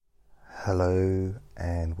Hello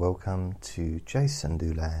and welcome to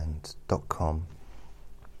jasonnewland.com.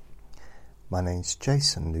 My name's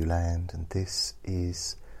Jason Newland and this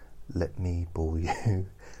is Let Me Bore You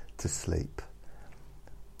to Sleep,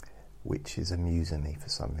 which is amusing me for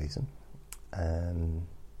some reason.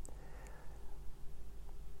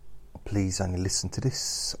 Please only listen to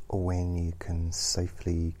this when you can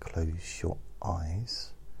safely close your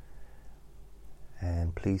eyes,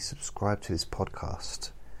 and please subscribe to this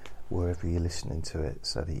podcast wherever you're listening to it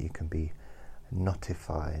so that you can be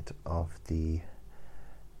notified of the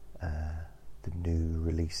new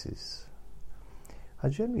releases. I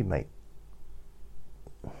generally make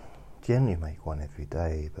one every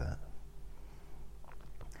day, but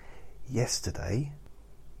yesterday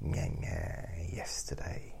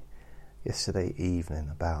evening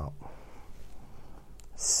about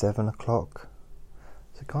 7 o'clock,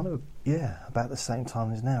 so kind of about the same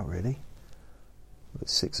time as now really.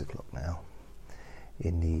 It's 6 o'clock now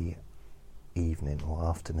in the evening or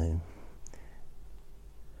afternoon.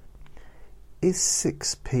 Is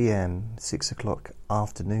 6 p.m. 6 o'clock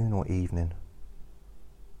afternoon or evening?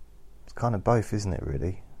 It's kind of both, isn't it,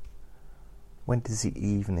 really? When does the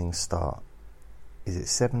evening start? Is it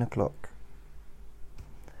 7 o'clock?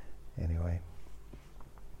 Anyway,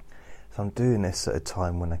 so I'm doing this at a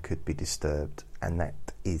time when I could be disturbed, and that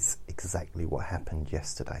is exactly what happened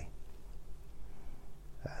yesterday.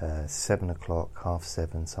 7 o'clock,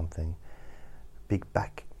 7:30 something, big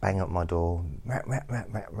bang at my door,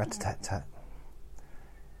 rat-a-tat-tat,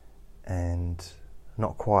 and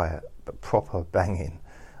not quiet but proper banging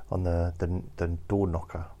on the door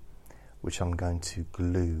knocker, which I'm going to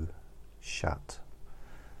glue shut.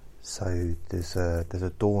 So there's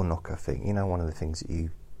a door knocker thing, one of the things that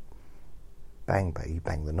you bang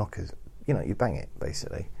the knockers, you bang it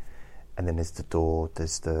basically, and then there's the door,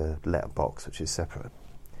 there's the letterbox which is separate.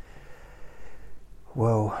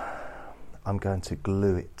 Well, I'm going to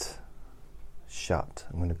glue it shut.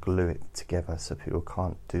 I'm going to glue it together so people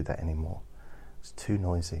can't do that anymore. It's too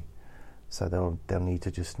noisy. So they'll need to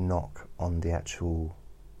just knock on the actual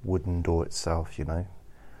wooden door itself,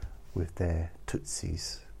 with their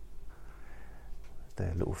tootsies,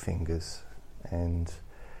 their little fingers, and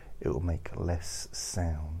it will make less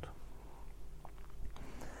sound.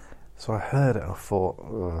 So I heard it, I thought,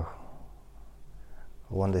 I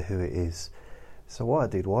wonder who it is. So what I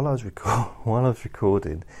did while I was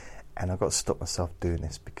recording, and I've got to stop myself doing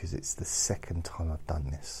this because it's the second time I've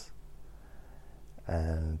done this,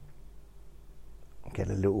 and get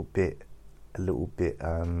a little bit I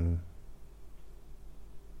don't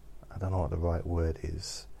know what the right word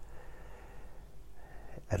is,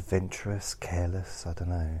 adventurous, careless, I don't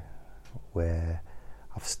know, where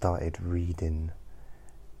I've started reading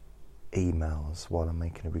emails while I'm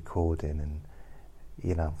making a recording, and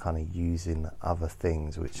I'm kind of using other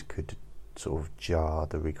things which could sort of jar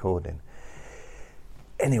the recording.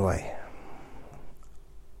 Anyway,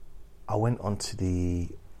 I went on to see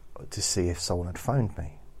if someone had phoned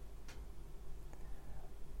me,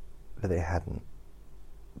 but they hadn't.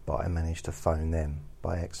 But I managed to phone them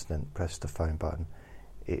by accident, pressed the phone button.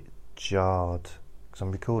 It jarred, because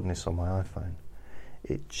I'm recording this on my iPhone.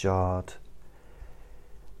 It jarred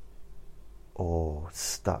or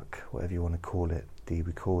stuck, whatever you want to call it, the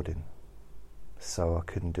recording. So I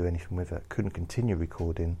couldn't do anything with it. Couldn't continue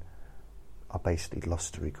recording. I basically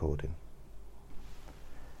lost the recording.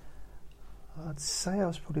 I'd say I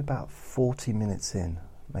was probably about 40 minutes in,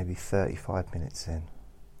 maybe 35 minutes in.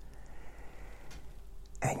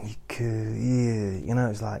 And you could,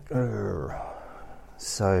 it's like,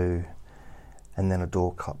 so, and then a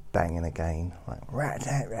door kept banging again, like,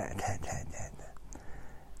 rat-tat-tat-tat-tat.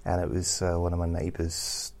 And it was one of my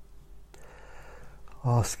neighbours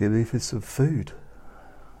asking me for some food.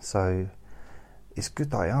 So it's good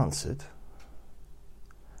that I answered.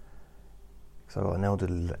 So I got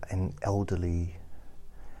an elderly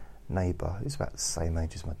neighbour. He's about the same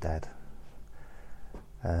age as my dad.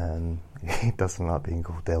 He doesn't like being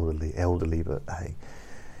called elderly, but hey,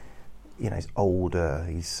 he's older.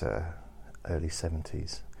 He's early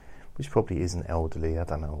 70s, which probably isn't elderly. I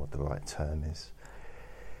don't know what the right term is.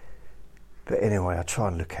 But anyway, I try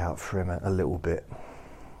and look out for him a little bit.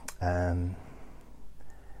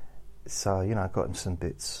 So, I got him some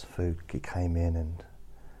bits, food. He came in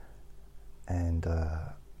and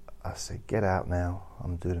I said, "Get out now,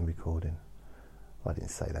 I'm doing a recording." Well, I didn't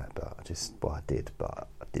say that, but I did, but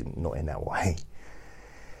I didn't, not in that way.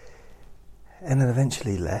 And then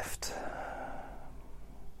eventually left.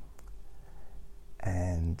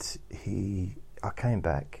 And I came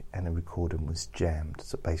back and the recording was jammed,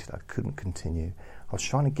 so basically I couldn't continue. I was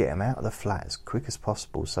trying to get them out of the flat as quick as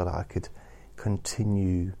possible so that I could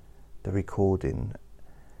continue the recording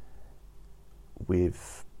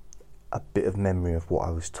with a bit of memory of what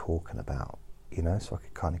I was talking about, you know, so I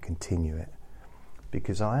could kind of continue it.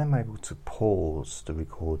 Because I am able to pause the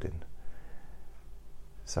recording.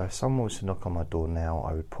 So if someone was to knock on my door now,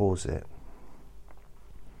 I would pause it.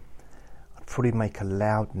 I'd probably make a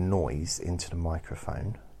loud noise into the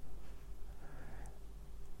microphone.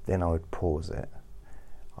 Then I would pause it.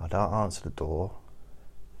 I'd answer the door,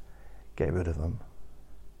 get rid of them,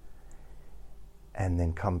 and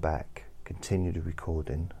then come back, continue the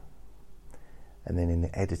recording. And then in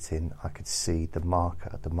the editing, I could see the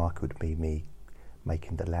marker. The marker would be me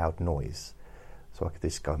making the loud noise. So I could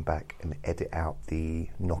just go back and edit out the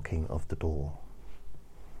knocking of the door,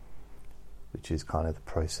 which is kind of the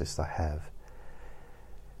process I have.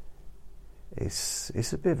 It's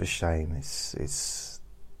a bit of a shame. It's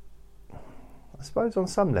I suppose on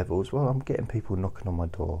some levels, well, I'm getting people knocking on my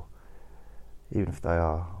door, even if they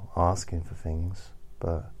are asking for things.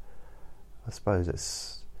 But I suppose I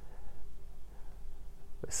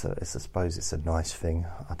suppose it's a nice thing.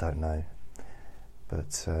 I don't know,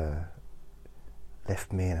 but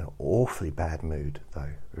left me in an awfully bad mood,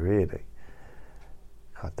 though. Really,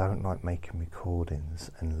 I don't like making recordings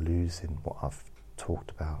and losing what I've talked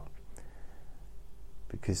about,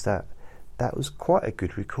 because that was quite a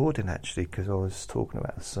good recording actually, because I was talking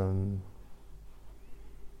about some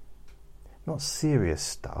not serious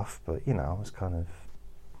stuff, but you know, I was kind of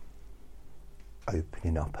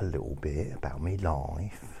opening up a little bit about my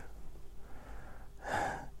life.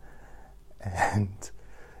 And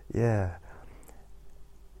yeah,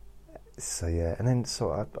 so yeah, and then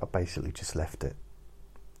so I basically just left it,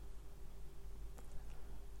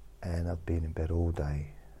 and I've been in bed all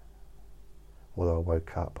day. Although I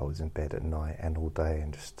woke up, I was in bed at night and all day,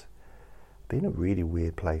 and just been in a really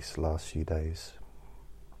weird place the last few days.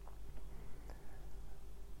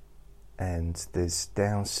 And there's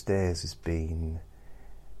downstairs has been,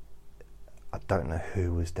 I don't know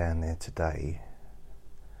who was down there today.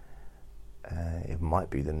 It might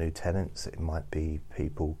be the new tenants, it might be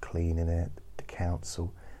people cleaning it, the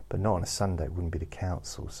council, but not on a Sunday. It wouldn't be the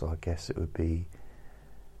council, so I guess it would be,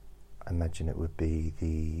 I imagine it would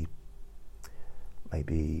be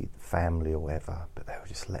maybe family or whatever, but they were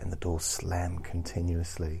just letting the door slam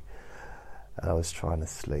continuously. And I was trying to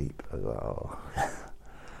sleep. I was like, oh.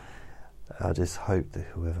 I just hope that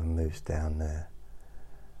whoever moves down there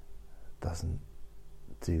doesn't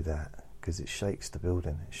do that, because it shakes the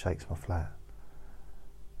building, it shakes my flat.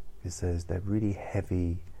 Because they're really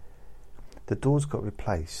heavy. The doors got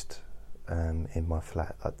replaced in my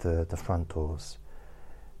flat, like the front doors.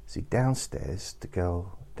 See, downstairs, the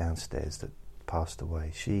girl downstairs that passed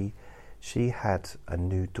away, she had a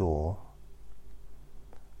new door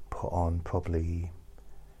put on probably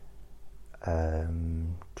I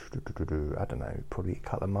don't know, probably a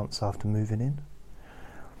couple of months after moving in,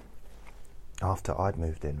 after I'd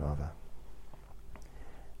moved in rather,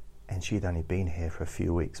 and she'd only been here for a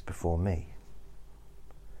few weeks before me.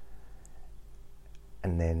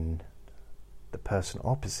 And then the person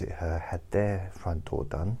opposite her had their front door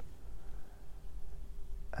done,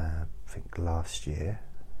 I think last year,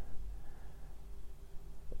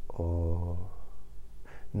 or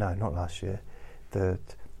no, not last year.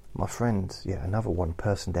 My friend, another one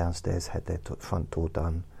person downstairs had their front door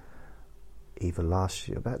done either last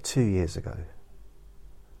year, about 2 years ago.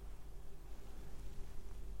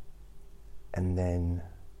 And then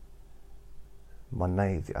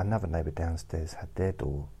another neighbour downstairs had their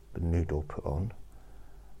door, the new door put on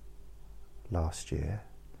last year.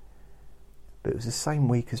 But it was the same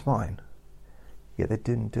week as mine, yet they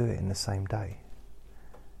didn't do it in the same day.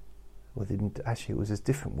 Well, they didn't, actually it was a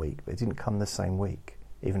different week, but it didn't come the same week,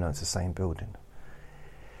 even though it's the same building.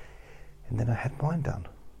 And then I had mine done.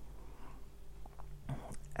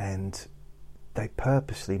 And they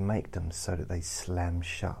purposely make them so that they slam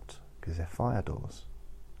shut, because they're fire doors.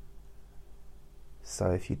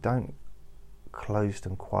 So if you don't close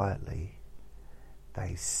them quietly,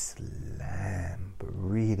 they slam, but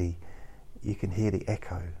really you can hear the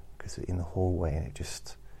echo because in the hallway, and it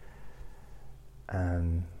just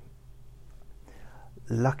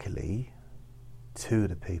luckily 2 of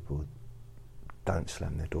the people don't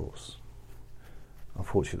slam their doors.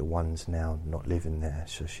 Unfortunately, the one's now not living there,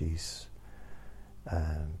 so she's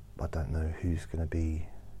I don't know who's going to be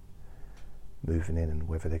moving in and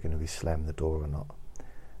whether they're going to be slamming the door or not,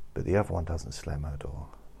 but the other one doesn't slam her door.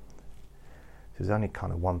 So there's only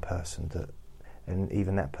kind of one person that, and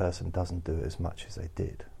even that person doesn't do it as much as they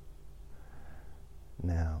did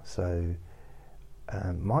now. So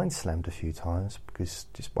Mine slammed a few times because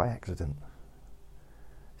just by accident.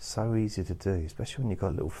 So easy to do, especially when you've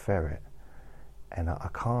got a little ferret. And I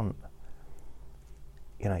can't,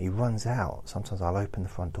 he runs out. Sometimes I'll open the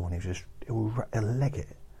front door and he'll leg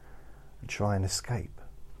it and try and escape.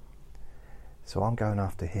 So I'm going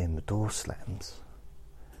after him, the door slams,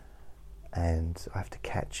 and I have to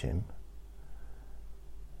catch him.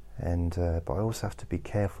 And but I also have to be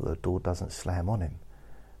careful the door doesn't slam on him,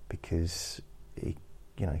 because he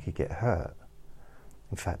could get hurt.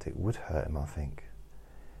 In fact, it would hurt him, I think.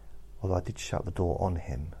 Although I did shut the door on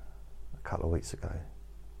him a couple of weeks ago.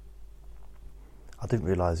 I didn't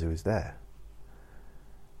realise he was there,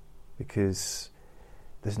 because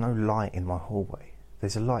there's no light in my hallway.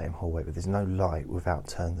 There's a light in the hallway, but there's no light without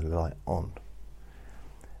turning the light on.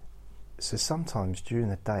 So sometimes during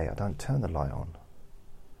the day I don't turn the light on,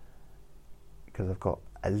 because I've got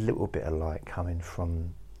a little bit of light coming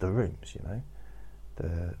from the rooms,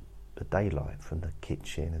 the daylight from the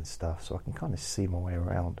kitchen and stuff, so I can kind of see my way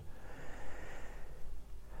around.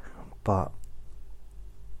 But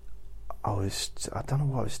I don't know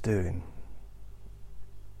what I was doing.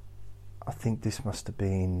 I think this must have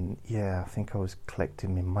been, I think I was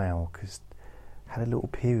collecting my mail, because I had a little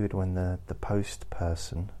period when the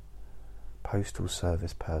postal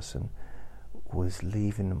service person, was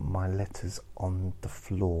leaving my letters on the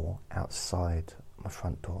floor outside my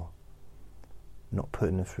front door, not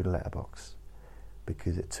putting them through the letterbox,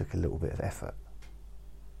 because it took a little bit of effort.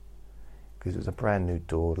 Because it was a brand new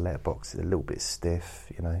door, the letterbox is a little bit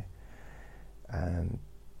stiff, and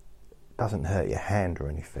doesn't hurt your hand or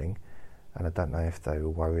anything. And I don't know if they were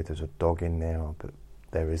worried there's a dog in there, but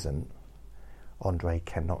there isn't. Andre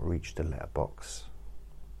cannot reach the letterbox,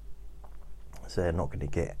 so they're not going to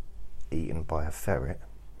get eaten by a ferret.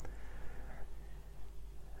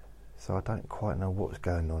 So I don't quite know what was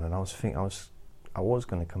going on, and I was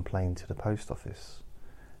going to complain to the post office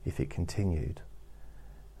if it continued,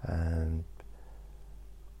 and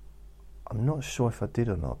I'm not sure if I did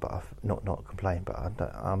or not. But I've not complained. But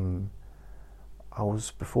I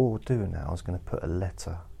was, before doing that, I was going to put a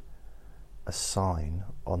sign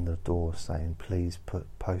on the door saying, "Please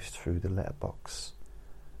post through the letterbox."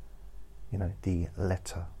 The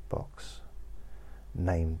letter box,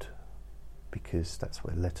 named because that's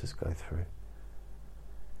where letters go through.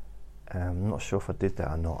 I'm not sure if I did that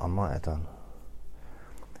or not. I might have done,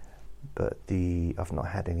 but I've not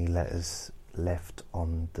had any letters left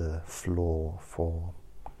on the floor for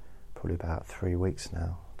probably about 3 weeks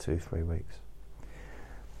now, 2-3 weeks.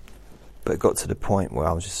 But it got to the point where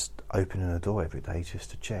I was just opening the door every day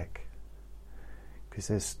just to check, because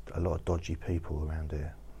there's a lot of dodgy people around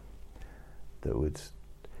here that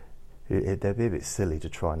they'd be a bit silly to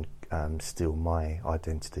try and steal my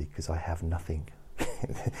identity, because I have nothing.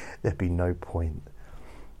 There'd be no point.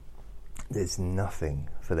 There's nothing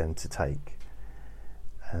for them to take.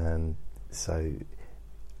 So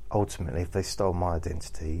ultimately, if they stole my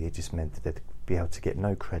identity, it just meant that they'd be able to get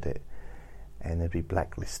no credit, and they'd be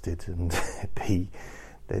blacklisted, and so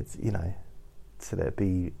it'd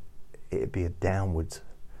be a downward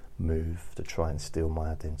move to try and steal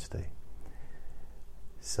my identity.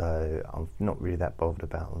 So I'm not really that bothered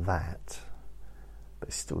about that, but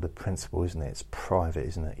it's still the principle, isn't it? It's private,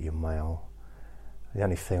 isn't it? Your mail. The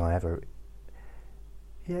only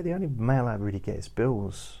mail I really get is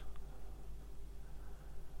bills.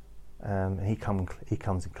 And he comes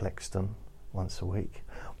and collects them once a week.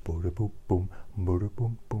 Boom, boom,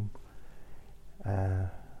 boom, boom.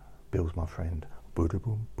 Bill's my friend.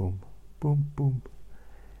 Boom, boom, boom, boom.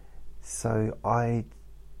 So I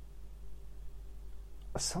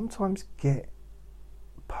sometimes get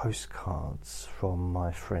postcards from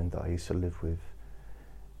my friend that I used to live with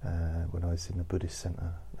when I was in the Buddhist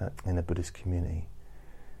centre, in the Buddhist community,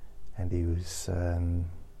 and he was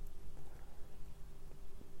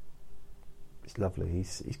he's lovely.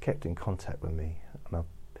 He's kept in contact with me, and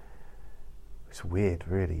it's weird,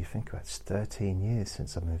 really. You think about it, it's 13 years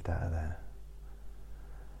since I moved out of there.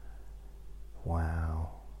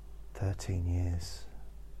 Wow, 13 years.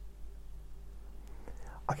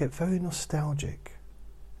 I get very nostalgic.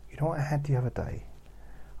 You know what I had the other day?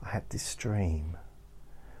 I had this dream.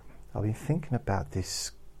 I've been thinking about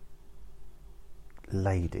this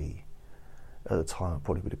lady. At the time I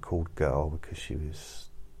probably would have called girl, because she was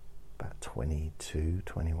about 22,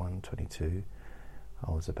 21, 22.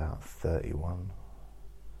 I was about 31,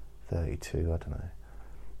 32, I don't know.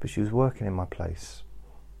 But she was working in my place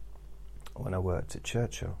when I worked at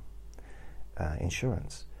Churchill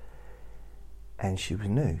Insurance. And she was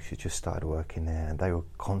new. She just started working there, and they were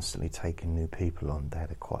constantly taking new people on. They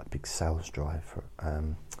had quite a big sales drive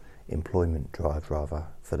employment drive rather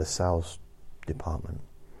for the sales department.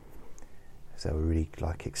 So they were really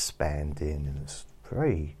like expanding, and it's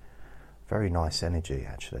very, very nice energy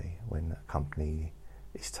actually when a company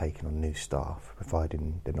is taking on new staff,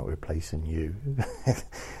 providing they're not replacing you.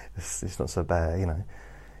 it's not so bad, you know.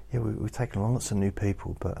 Yeah, we're taking on lots of new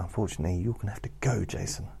people, but unfortunately you're going to have to go,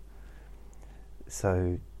 Jason.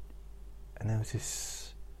 So, and there was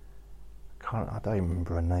this, I don't even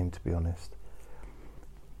remember her name, to be honest,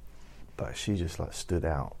 but she just like stood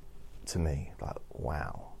out to me, like,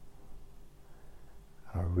 wow.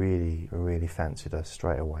 I really, really fancied her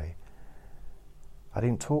straight away. I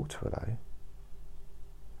didn't talk to her though.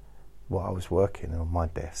 Well, I was working on my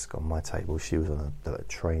desk, on my table. She was on a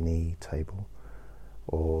trainee table.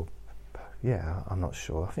 Or, yeah, I'm not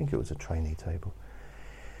sure. I think it was a trainee table.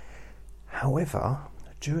 However,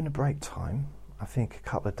 during the break time, I think a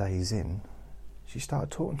couple of days in, she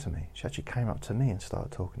started talking to me. She actually came up to me and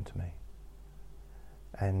started talking to me.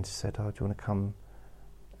 And said, oh, do you want to come?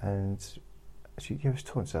 And she was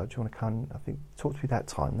talking to her, do you want to come? I think, talk to me that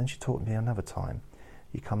time. Then she talked to me another time.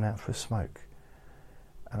 You coming out for a smoke?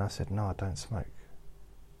 And I said, no, I don't smoke.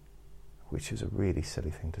 Which is a really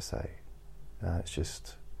silly thing to say. It's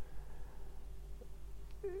just...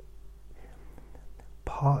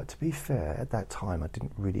 to be fair, at that time I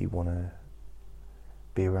didn't really want to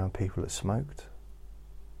be around people that smoked.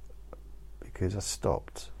 Because I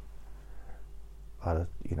stopped, for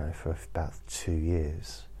about 2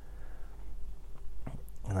 years.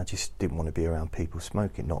 And I just didn't want to be around people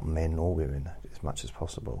smoking, not men or women, as much as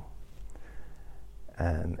possible.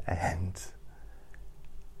 And I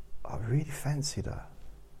really fancied her.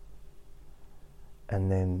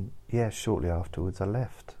 And then, shortly afterwards I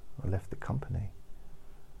left the company.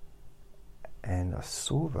 And I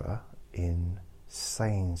saw her in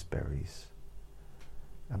Sainsbury's.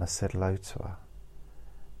 And I said hello to her.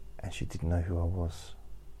 And she didn't know who I was.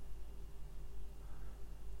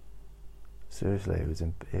 Seriously, it was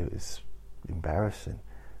embarrassing.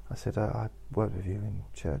 I said, I worked with you in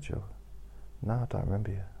Churchill. No, I don't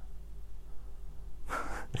remember you.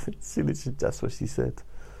 That's what she said.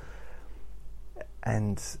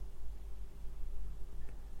 And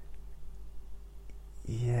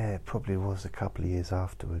yeah, it probably was a couple of years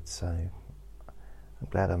afterwards, so I'm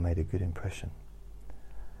glad I made a good impression.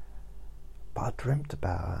 But I dreamt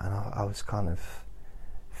about her, and I was kind of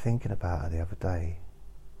thinking about her the other day.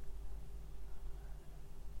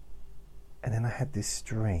 And then I had this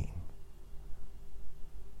dream.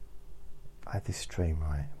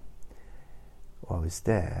 Right? Well, I was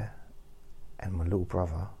there, and my little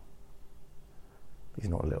brother, he's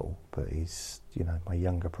not little, but he's, my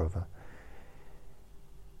younger brother,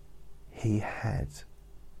 he had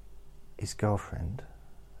his girlfriend,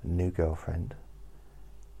 a new girlfriend,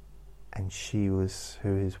 and she was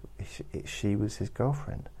his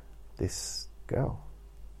girlfriend, this girl.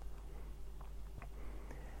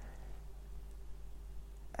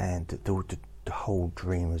 And the whole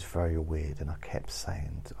dream was very weird, and I kept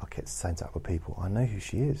saying to other people, I know who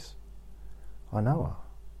she is. I know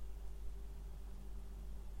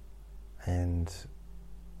her. And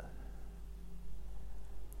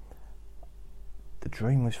the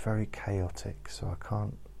dream was very chaotic, so I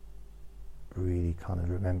can't really kind of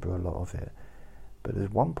remember a lot of it. But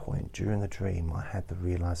at one point during the dream, I had the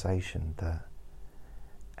realization that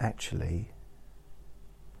actually,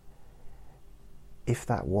 if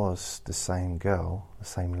that was the same girl, the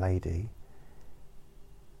same lady,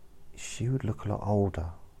 she would look a lot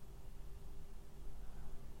older,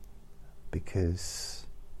 because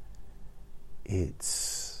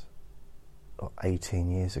it's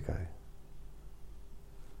 18 years ago.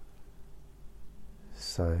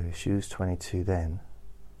 So she was 22 then.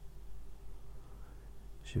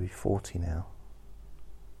 She'll be 40 now.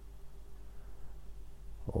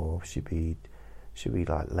 Or she'll be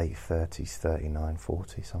like late 30s, 39,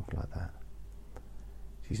 40, something like that.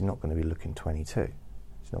 She's not going to be looking 22.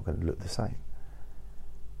 She's not going to look the same.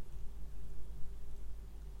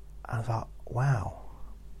 I was like, wow.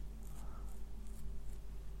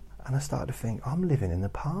 And I started to think, I'm living in the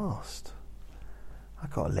past.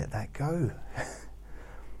 I've got to let that go.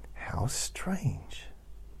 How strange.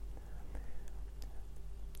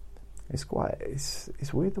 It's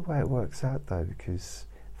weird the way it works out though, because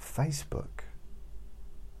Facebook,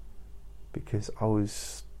 because I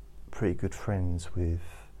was pretty good friends with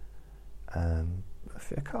a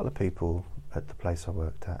couple of people at the place I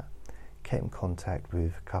worked at, kept in contact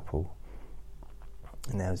with a couple,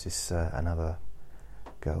 and there was this another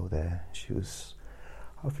girl there.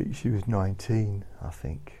 I think she was 19,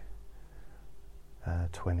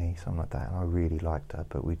 20, something like that, and I really liked her,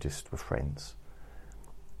 but we just were friends.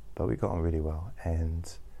 but we got on really well.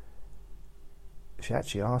 And she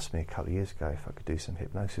actually asked me a couple of years ago if I could do some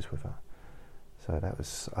hypnosis with her. So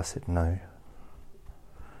I said no,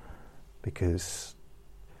 because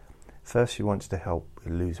first she wants to help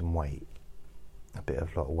with losing weight, a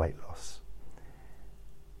lot of weight loss.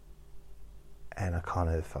 And I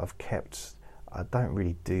don't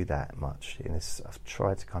really do that much. I've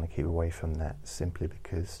tried to kind of keep away from that, simply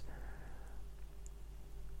because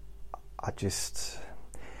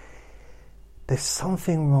there's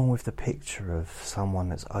something wrong with the picture of someone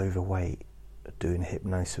that's overweight doing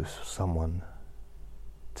hypnosis for someone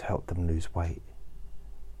to help them lose weight.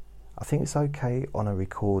 I think it's okay on a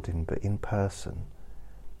recording, but in person,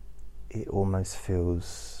 it almost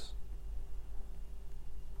feels,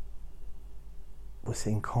 it's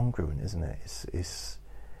incongruent, isn't it? It's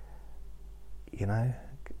you know,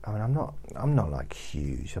 I mean, I'm not like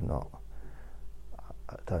huge.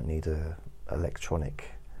 I don't need a electronic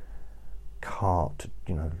cart,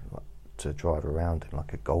 to drive around in,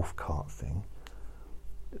 like a golf cart thing.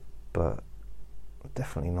 But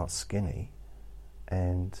definitely not skinny.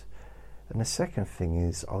 And the second thing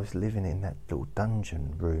is, I was living in that little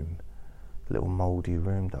dungeon room, little mouldy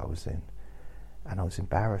room that I was in, and I was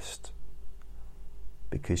embarrassed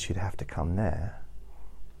because she'd have to come there.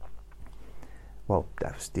 Well,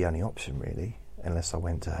 that was the only option really, unless I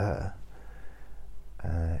went to her.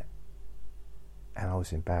 And I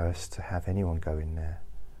was embarrassed to have anyone go in there.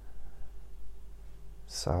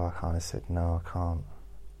 So I kind of said, no, I can't.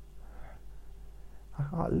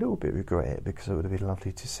 I a little bit regret it, because it would have been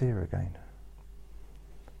lovely to see her again.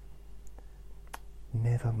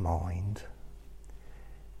 Never mind.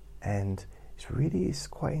 And it's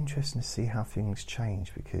quite interesting to see how things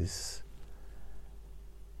change, because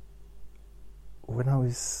when I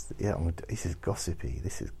was, this is gossipy,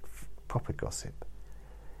 this is proper gossip.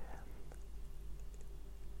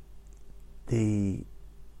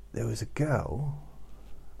 There was a girl,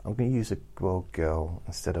 I'm going to use girl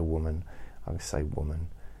instead of woman, I'm going to say woman,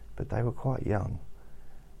 but they were quite young,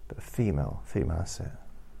 but a female I said.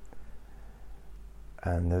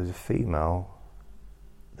 And there was a female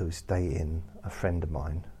that was dating a friend of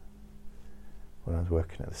mine when I was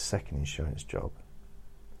working at the second insurance job.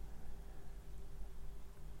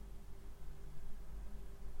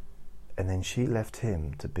 And then she left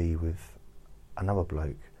him to be with another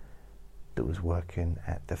bloke that was working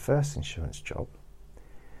at the first insurance job.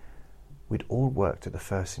 We'd all worked at the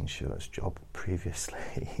first insurance job previously.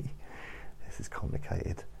 This is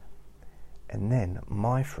complicated. And then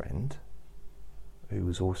my friend, who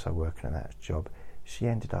was also working at that job, she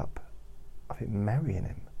ended up, I think, marrying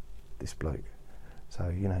him, this bloke. So,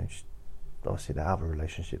 obviously that other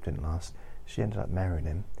relationship didn't last. She ended up marrying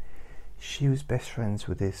him. She was best friends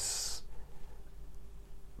with this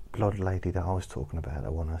blonde lady that I was talking about,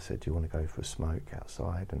 the one I said, do you want to go for a smoke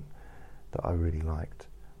outside, and that I really liked.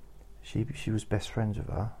 She was best friends with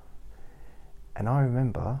her. And I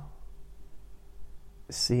remember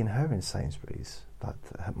seeing her in Sainsbury's, like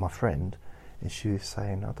my friend, and she was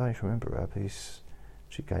saying, I don't even remember her, but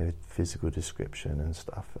she gave a physical description and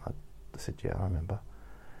stuff. I said, yeah, I remember.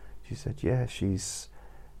 She said, yeah, she's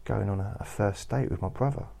going on a first date with my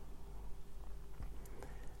brother.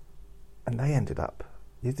 And they ended up,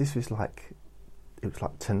 it was like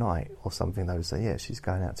tonight or something. They would say, yeah, she's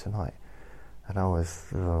going out tonight. And I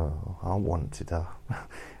wanted her.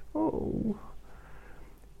 Oh.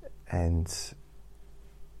 And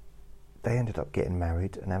they ended up getting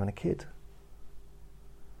married and having a kid.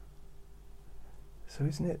 So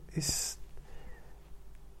isn't it?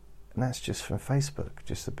 And that's just from Facebook,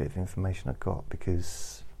 just a bit of information I got,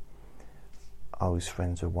 because I was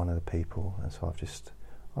friends with one of the people, and so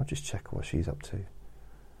I'll just check what she's up to.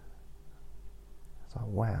 It's like,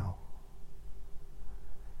 wow.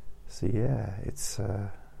 So yeah, it's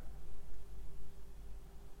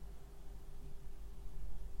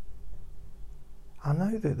I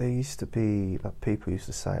know that there used to be, like, people used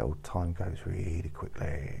to say, oh, time goes really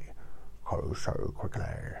quickly, goes so quickly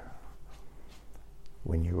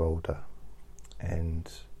when you're older. And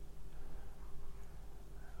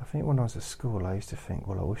I think when I was at school, I used to think,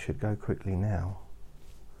 well, I wish it'd go quickly now,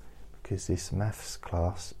 because this maths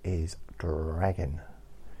class is dragging.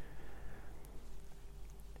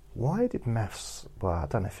 Why did maths, well, I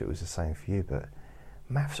don't know if it was the same for you, but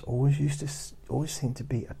maths always seemed to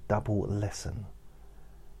be a double lesson.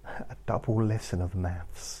 A double lesson of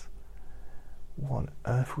maths. What on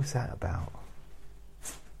earth was that about?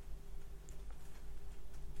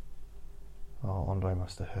 Oh, Andre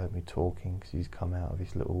must have heard me talking, because he's come out of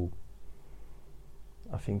his little,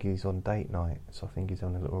 I think he's on date night, so I think he's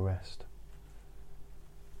on a little rest.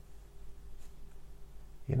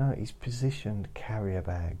 he's positioned carrier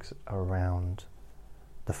bags around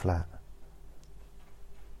the flat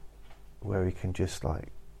where he can just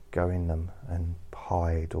like go in them and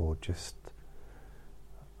hide, or just,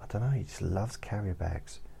 I don't know, he just loves carrier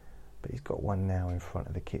bags. But he's got one now in front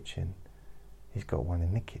of the kitchen, he's got one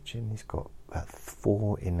in the kitchen, he's got about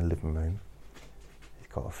 4 in the living room, he's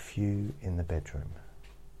got a few in the bedroom.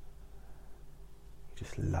 He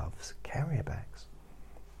just loves carrier bags.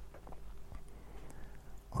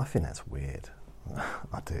 I think that's weird.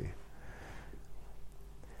 I do.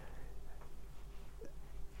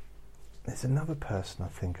 There's another person I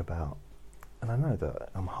think about, and I know that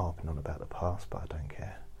I'm harping on about the past, but I don't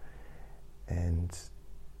care. And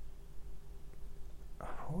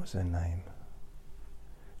what was her name?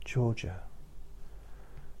 Georgia.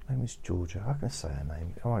 Her name is Georgia. I can say her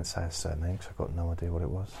name. I won't say her surname because I've got no idea what it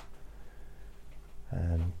was.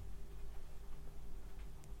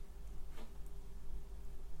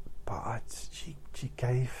 But she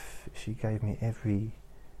gave me every.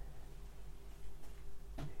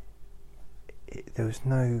 There was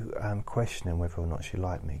no questioning whether or not she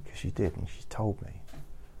liked me, because she did, and she told me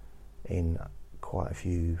in quite a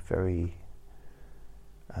few very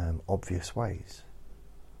obvious ways.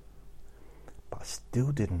 But I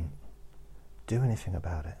still didn't do anything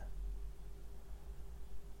about it,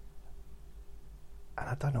 and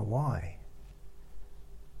I don't know why.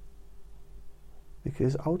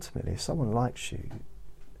 Because ultimately, if someone likes you,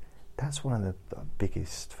 that's one of the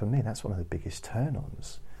biggest, for me, that's one of the biggest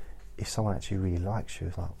turn-ons. If someone actually really likes you,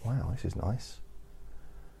 it's like, wow, this is nice.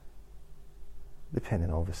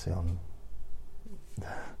 Depending, obviously, on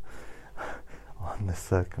the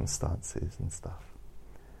circumstances and stuff.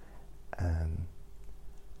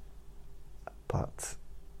 But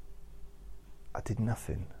I did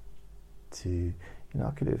nothing to,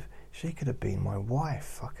 she could have been my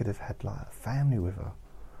wife. I could have had like a family with her.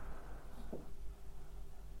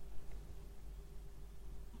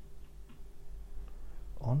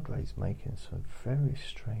 Andre's making some very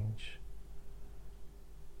strange.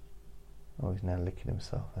 Oh, he's now licking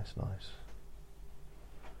himself. That's nice.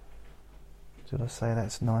 Did I say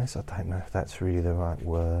that's nice? I don't know if that's really the right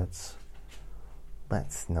words.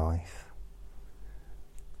 That's nice.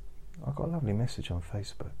 I got a lovely message on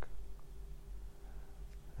Facebook.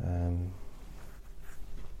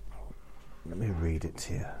 Let me read it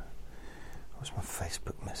to you. What's my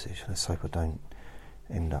Facebook message? Let's hope I don't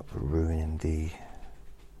end up ruining the.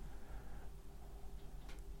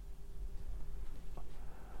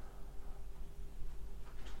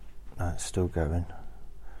 No, it's still going.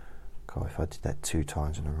 God, if I did that 2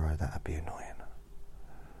 times in a row, that'd be annoying.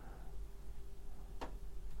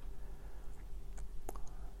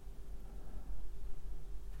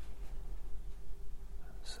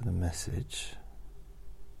 So the message.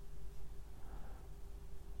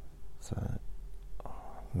 So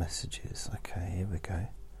messages. Okay, here we go.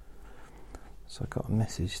 So I got a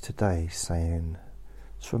message today saying,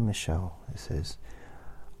 it's from Michelle. It says,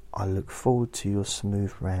 I look forward to your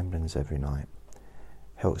smooth ramblings every night.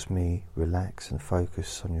 Helps me relax and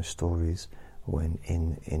focus on your stories when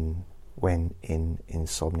in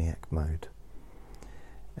insomniac mode,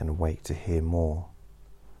 and awake to hear more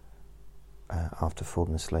after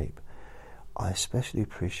falling asleep. I especially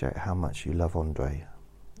appreciate how much you love Andre.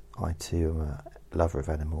 I too am a lover of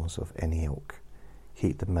animals of any ilk.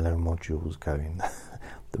 Keep the mellow modules going.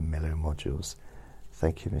 The mellow modules.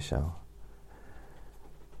 Thank you, Michelle.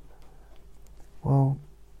 Well,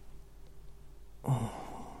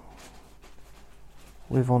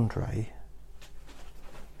 with Andre,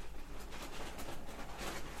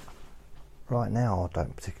 right now I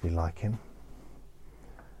don't particularly like him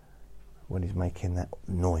when he's making that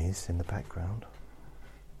noise in the background.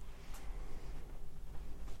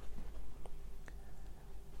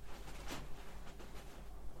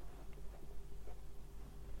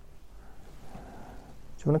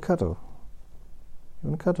 Do you want to cuddle? You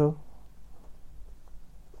want to cuddle?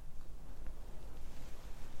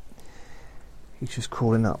 He's just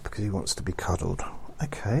crawling up because he wants to be cuddled.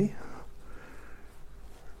 Okay.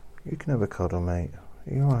 You can have a cuddle, mate.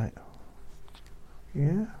 Are you alright?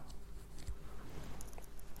 Yeah?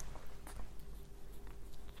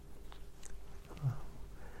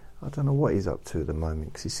 I don't know what he's up to at the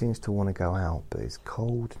moment, because he seems to want to go out, but it's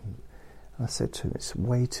cold. And I said to him, it's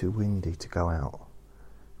way too windy to go out.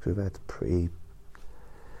 We've had pretty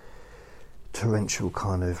torrential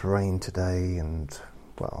kind of rain today, and,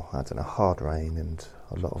 well, I don't know, hard rain and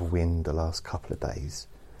a lot of wind the last couple of days.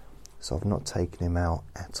 So I've not taken him out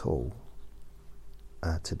at all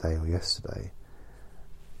today or yesterday.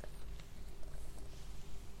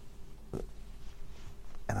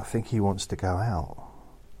 And I think he wants to go out.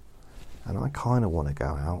 And I kind of want to go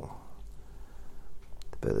out,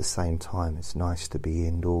 but at the same time it's nice to be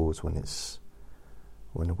indoors when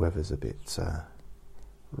the weather's a bit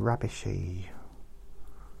rubbishy.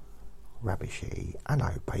 Hello,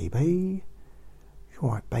 baby. You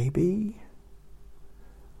alright, baby?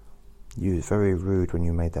 You was very rude when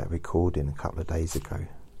you made that recording a couple of days ago.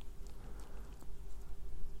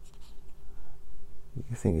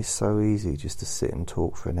 You think it's so easy just to sit and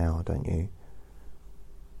talk for an hour, don't you?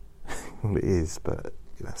 It is, but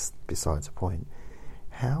that's besides the point.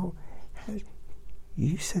 How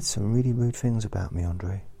you said some really rude things about me,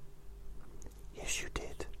 Andre. Yes, you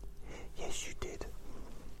did. Yes, you did.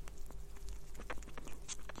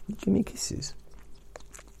 You give me kisses.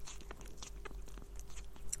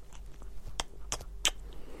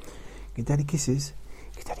 Give Daddy kisses.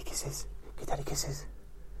 Give Daddy kisses. Give Daddy kisses.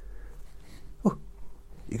 Oh,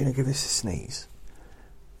 you're going to give us a sneeze.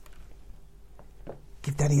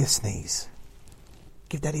 Give Daddy a sneeze.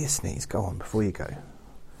 Give Daddy a sneeze. Go on, before you go.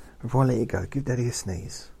 Before I let you go, give Daddy a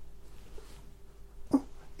sneeze. Oh,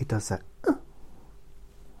 he does that.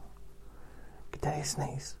 Give Daddy a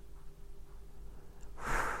sneeze.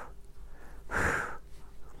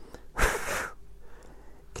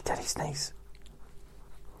 Give Daddy a sneeze.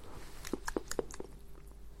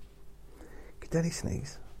 Give Daddy a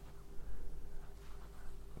sneeze.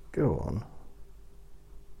 Go on.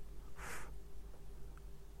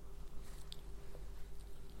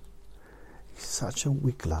 He's such a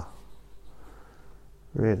wiggler.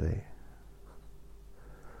 Really.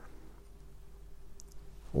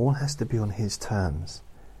 All has to be on his terms.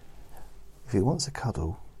 If he wants a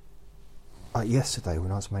cuddle, like yesterday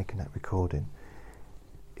when I was making that recording,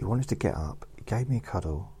 he wanted to get up, he gave me a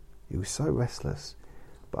cuddle, he was so restless,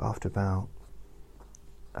 but after about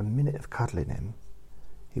a minute of cuddling him,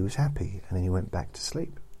 he was happy, and then he went back to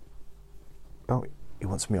sleep. Oh, he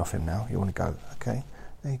wants me off him now. You want to go? Okay,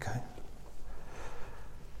 there you go.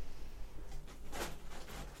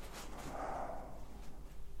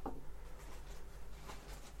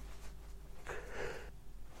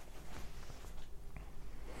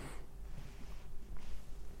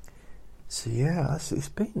 So yeah, it's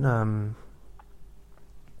been.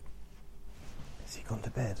 Has he gone to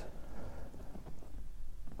bed?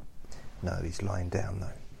 No, he's lying down though.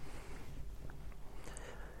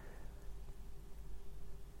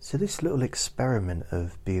 So this little experiment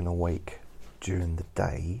of being awake during the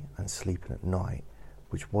day and sleeping at night,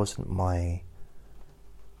 which wasn't my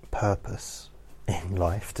purpose in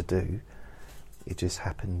life to do, it just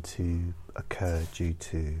happened to occur due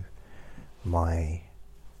to my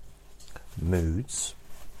moods.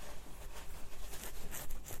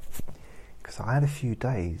 Because I had a few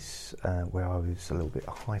days where I was a little bit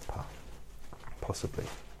hyper, possibly,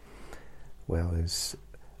 where I was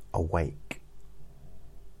awake,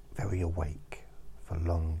 very awake for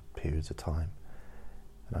long periods of time,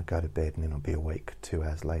 and I'd go to bed and then I'd be awake 2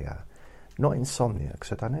 hours later. Not insomnia,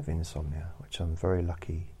 because I don't have insomnia, which I'm very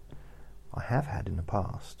lucky I have had in the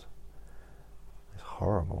past. It's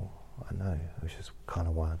horrible, I know, which is kind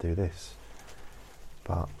of why I do this.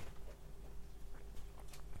 But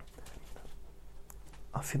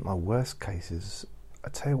I think my worst cases, I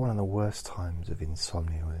tell you, one of the worst times of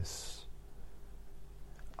insomnia was,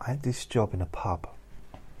 I had this job in a pub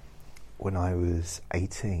when I was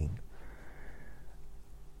 18,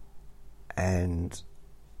 and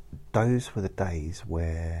those were the days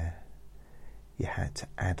where you had to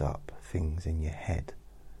add up things in your head.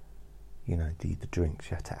 You know, the drinks,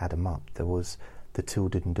 you had to add them up. The till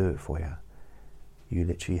didn't do it for you. You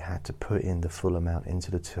literally had to put in the full amount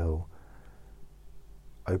into the till,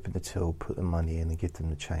 open the till, put the money in and give them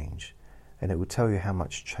the change. And it would tell you how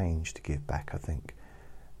much change to give back, I think.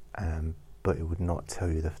 But it would not tell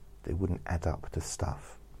you, it wouldn't add up the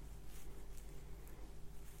stuff.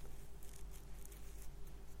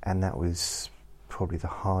 And that was probably the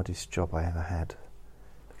hardest job I ever had,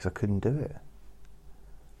 because I couldn't do it.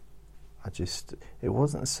 It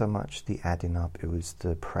wasn't so much the adding up, it was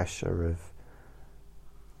the pressure of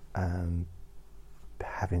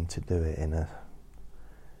having to do it in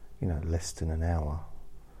less than an hour.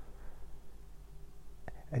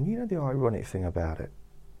 And you know the ironic thing about it,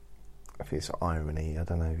 if it's irony, I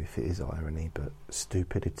don't know if it is irony, but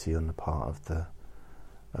stupidity on the part of the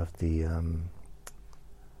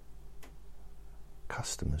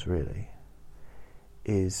customers, really,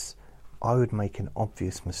 is I would make an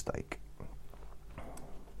obvious mistake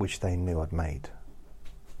which they knew I'd made.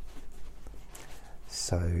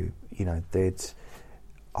 So,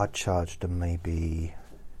 I'd charge them maybe,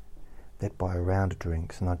 they'd buy a round of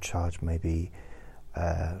drinks and I'd charge maybe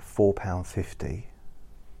 £4.50.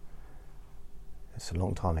 It's a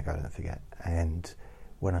long time ago, don't forget. And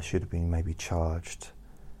when I should have been maybe charged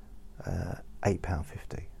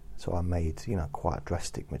 £8.50. So I made, quite a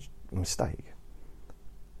drastic mistake.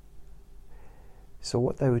 So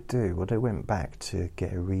what they would do, they went back to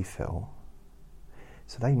get a refill.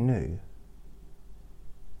 So they knew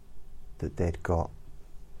that they'd got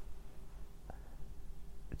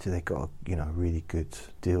a really good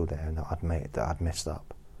deal there, and that I'd messed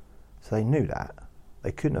up. So they knew that.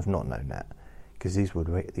 They couldn't have not known that, because these were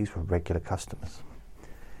regular customers.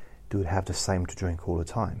 They would have the same to drink all the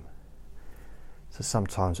time. So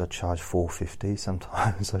sometimes I'd charge £4.50,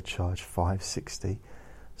 sometimes I'd charge £5.60,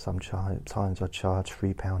 sometimes I'd charge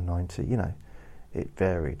 £3.90. It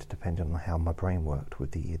varied depending on how my brain worked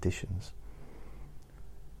with the additions.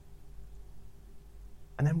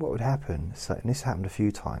 And then what would happen, and this happened a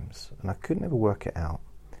few times, and I couldn't ever work it out,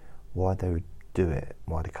 why they would do it,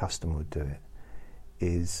 why the customer would do it,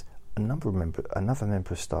 is another member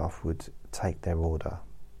of staff would take their order,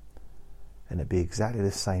 and it'd be exactly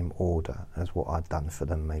the same order as what I'd done for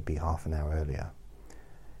them maybe half an hour earlier.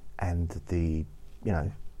 And the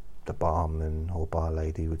barman or bar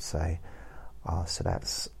lady would say, so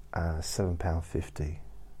that's £7.50,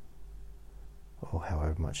 or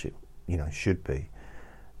however much it should be.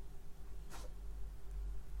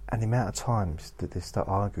 And the amount of times that they start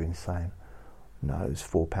arguing, saying, no, it's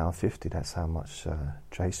 £4.50, that's how much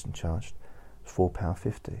Jason charged, it's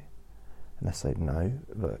 £4.50. And I say, no,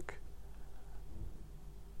 look,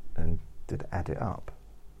 and did add it up.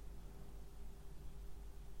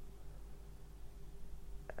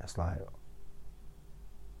 It's like,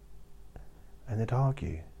 and they'd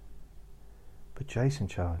argue, but Jason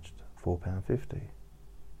charged £4.50,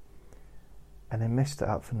 and they messed it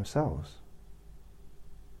up for themselves,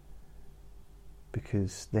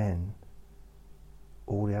 because then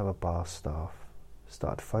all the other bar staff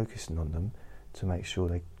started focusing on them to make sure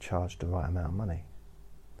they charged the right amount of money.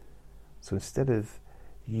 So instead of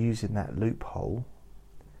using that loophole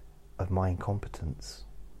of my incompetence,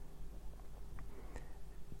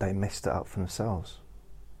 they messed it up for themselves.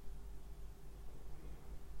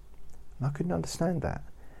 And I couldn't understand that,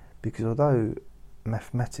 because although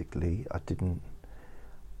mathematically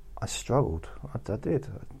I struggled. I did.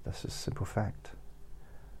 That's a simple fact.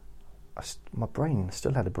 My brain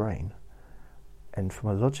still had a brain, and from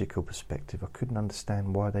a logical perspective, I couldn't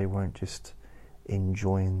understand why they weren't just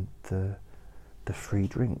enjoying the free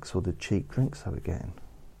drinks or the cheap drinks they were getting.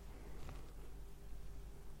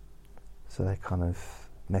 So they kind of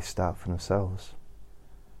messed up for themselves.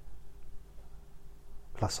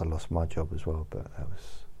 Plus I lost my job as well, but that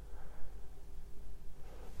was...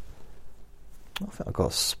 I think I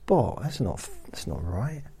got a spot. That's not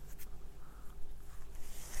right.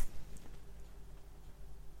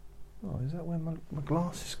 Oh, is that where my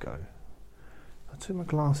glasses go? I took my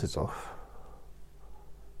glasses off.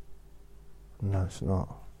 No, it's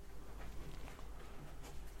not.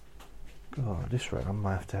 God, at this rate I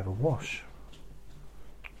might have to have a wash.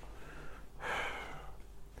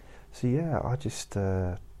 So yeah, I just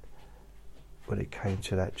when it came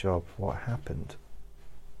to that job, what happened?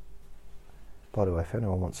 By the way, if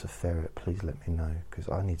anyone wants a ferret, please let me know, because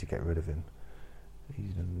I need to get rid of him.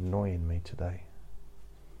 He's annoying me today.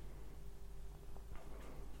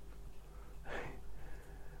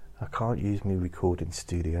 I can't use my recording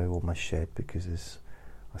studio or my shed because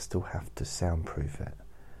I still have to soundproof it.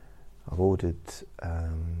 I've ordered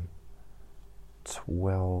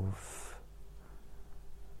 12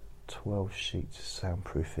 sheets of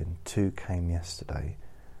soundproofing. 2 came yesterday,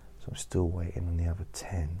 so I'm still waiting on the other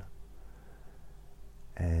 10.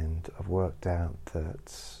 And I've worked out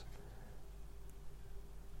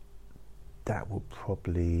that will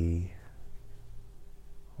probably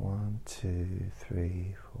 1, 2,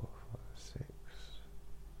 3, 4, 5, 6.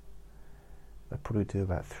 They'll probably do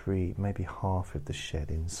about 3, maybe half of the shed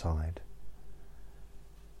inside.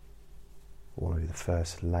 Or maybe the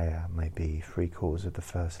first layer, maybe 3/4 of the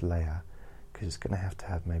first layer, because it's going to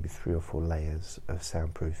have maybe 3 or 4 layers of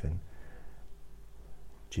soundproofing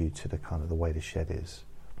due to the kind of the way the shed is.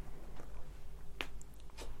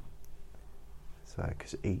 So,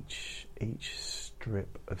 because each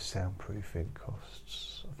strip of soundproofing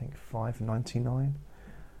costs, I think, $5.99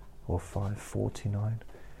 or $5.49,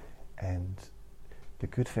 and the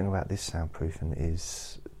good thing about this soundproofing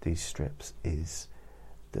is these strips is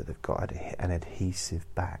that they've got an adhesive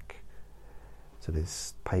back. So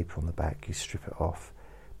there's paper on the back, you strip it off,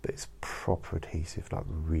 but it's proper adhesive, like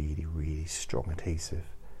really, really strong adhesive.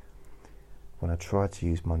 When I tried to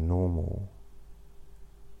use my normal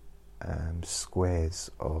squares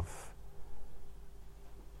of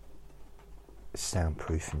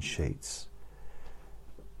soundproofing sheets,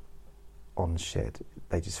 on shed,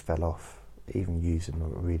 they just fell off. Even using a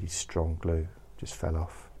really strong glue, just fell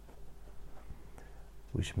off.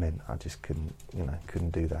 Which meant I just couldn't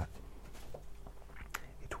do that.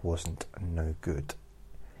 It wasn't no good.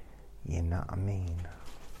 You know what I mean?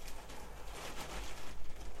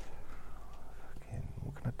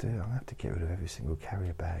 What can I do? I'm going to have to get rid of every single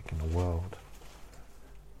carrier bag in the world.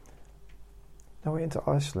 I went into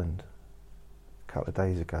Iceland a couple of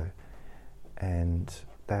days ago, and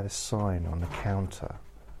they had a sign on the counter.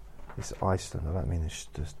 It's Iceland. I don't mean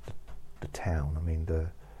the town. I mean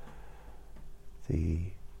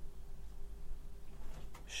the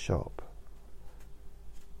shop.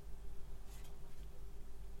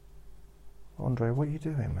 Andre, what are you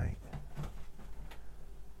doing, mate?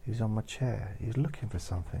 He's on my chair. He's looking for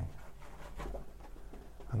something.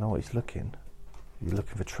 I know what he's looking. You're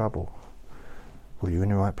looking for trouble. Well, you're in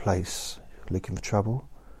the right place. Looking for trouble?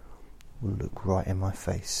 Well, look right in my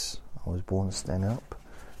face. I was born standing up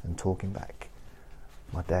and talking back.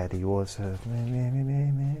 My daddy was a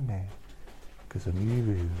meh, because of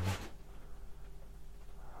you.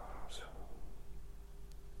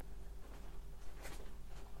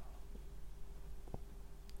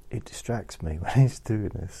 It distracts me when he's doing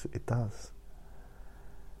this. It does.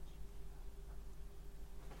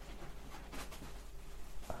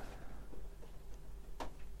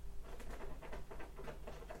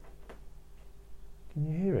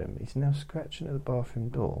 Can you hear him? He's now scratching at the bathroom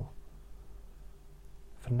door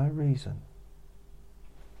for no reason.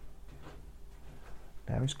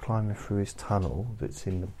 Now he's climbing through his tunnel that's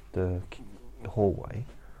in the hallway.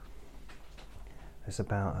 There's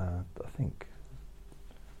about, I think,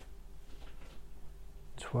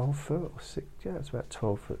 12 foot or 6, yeah, it's about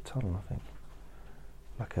 12-foot tunnel, I think.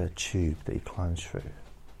 Like a tube that he climbs through.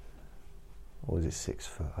 Or is it 6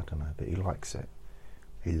 foot? I don't know, but he likes it.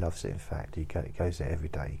 He loves it, in fact. He goes there every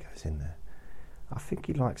day, he goes in there. I think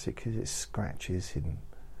he likes it because it scratches him.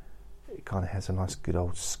 It kind of has a nice good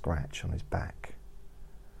old scratch on his back.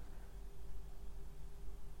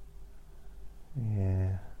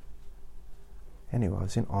 Yeah. Anyway, I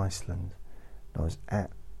was in Iceland and I was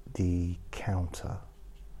at the counter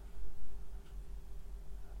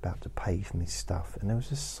about to pay for my stuff, and there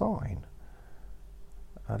was a sign.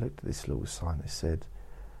 I looked at this little sign that said,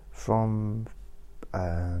 from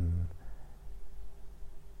I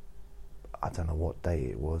don't know what day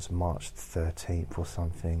it was, March 13th or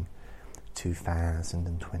something,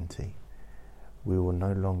 2020, we will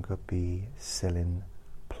no longer be selling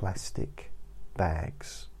plastic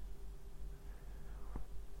bags.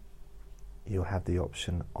 You'll have the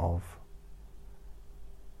option of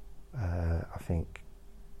I think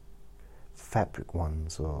fabric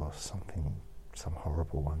ones or something, some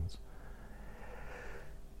horrible ones.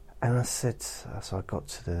 And I said, so I got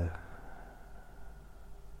to the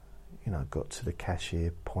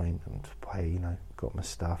cashier point and pay, got my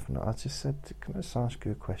stuff, and I just said, can I just ask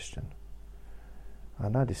you a question? I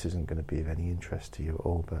know this isn't going to be of any interest to you at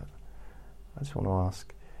all, but I just want to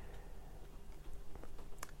ask,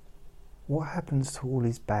 what happens to all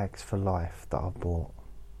these bags for life that I've bought?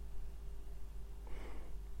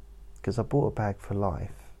 Because I bought a bag for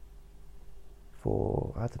life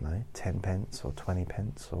for, I don't know, 10 pence or 20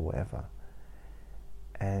 pence or whatever.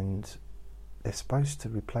 And they're supposed to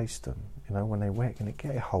replace them. When they work and they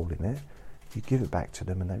get a hole in it, you give it back to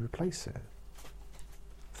them and they replace it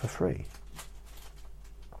for free.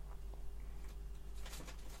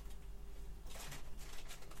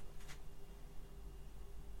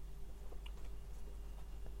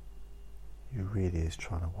 He really is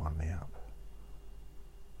trying to wind me up.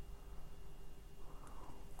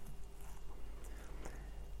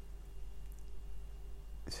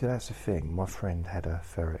 See, that's the thing. My friend had a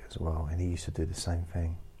ferret as well, and he used to do the same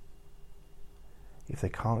thing. If they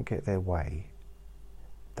can't get their way,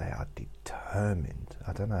 they are determined.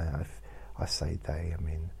 I don't know if I say they, I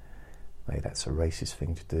mean, maybe that's a racist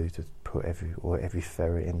thing to do, to put every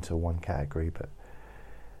ferret into one category, but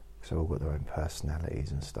because they've all got their own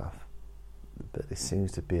personalities and stuff. But there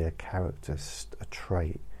seems to be a character, a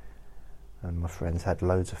trait, and my friend's had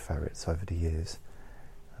loads of ferrets over the years.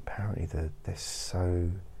 Apparently they're so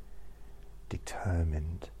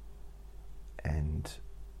determined and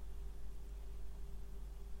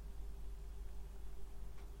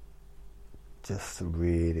just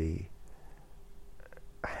really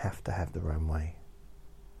have to have their own way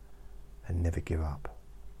and never give up,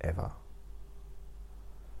 ever.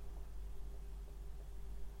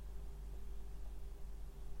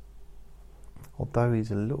 Although he's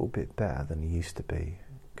a little bit better than he used to be,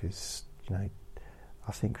 because,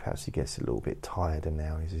 I think perhaps he gets a little bit tireder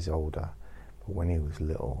now as he's older. But when he was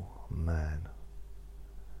little, man,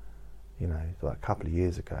 like a couple of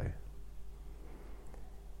years ago,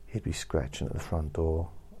 he'd be scratching at the front door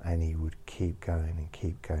and he would keep going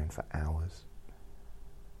for hours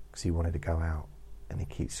because he wanted to go out, and he'd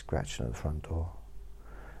keep scratching at the front door.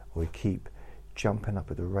 Or he'd keep jumping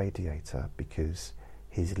up at the radiator because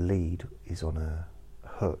his lead is on a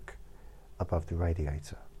hook above the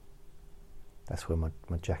radiator. That's where my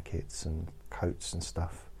jackets and coats and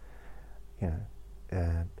stuff,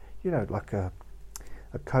 like a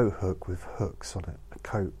coat hook with hooks on it, a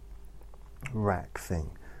coat rack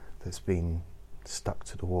thing that's been stuck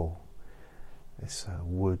to the wall. It's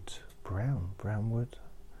wood, brown wood,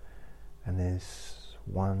 and there's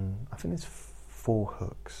I think there's 4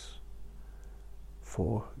 hooks.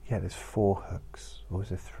 There's 4 hooks, or is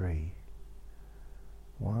there 3?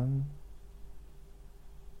 1,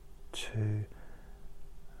 2,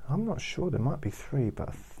 I'm not sure, there might be 3, but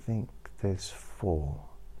I think there's 4.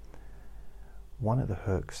 One of the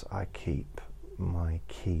hooks I keep my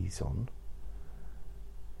keys on,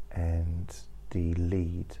 and the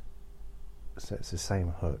lead, so it's the same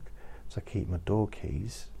hook, so I keep my door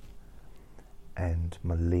keys and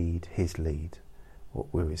my lead, his lead,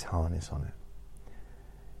 with his harness on it.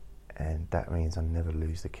 And that means I never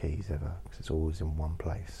lose the keys ever, because it's always in one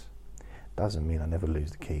place. Doesn't mean I never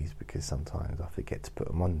lose the keys, because sometimes I forget to put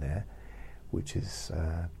them on there, which is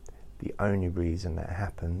the only reason that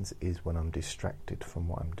happens is when I'm distracted from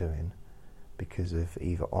what I'm doing, because of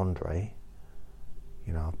either Andre,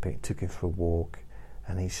 I took him for a walk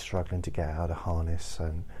and he's struggling to get out of the harness,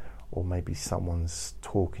 or maybe someone's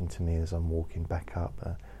talking to me as I'm walking back up,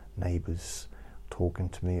 a neighbour's talking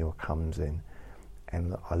to me or comes in,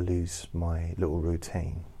 and I lose my little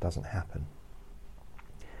routine. Doesn't happen.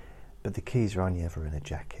 But the keys are only ever in a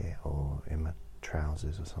jacket or in my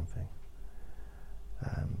trousers or something.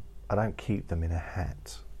 I don't keep them in a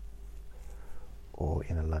hat or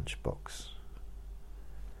in a lunchbox.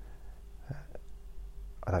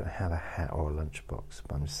 I don't have a hat or a lunchbox,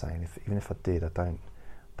 but I'm just saying, even if I did, I don't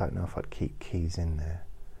know if I'd keep keys in there.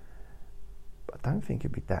 But I don't think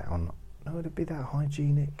it'd be that it'd be that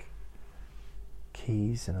hygienic.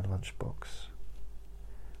 Keys in a lunchbox.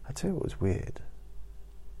 I tell you what was weird.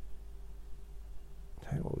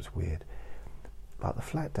 Like the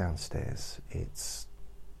flat downstairs, it's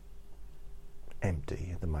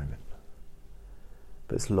empty at the moment,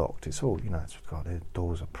 but it's locked. It's all, it's got, the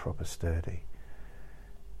doors are proper sturdy,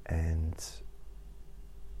 and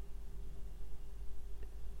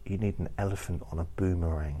you need an elephant on a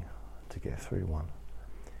boomerang to get through one.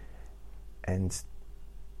 And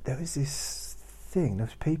there was this thing,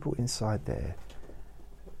 there's people inside there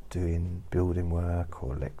doing building work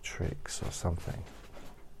or electrics or something.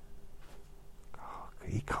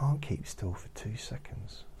 He can't keep still for 2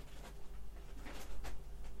 seconds.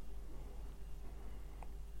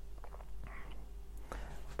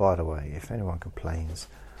 By the way, if anyone complains,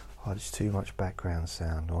 there's too much background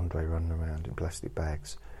sound, Andre running around in plastic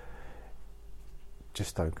bags,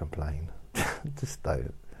 just don't complain. Just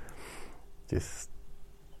don't. Just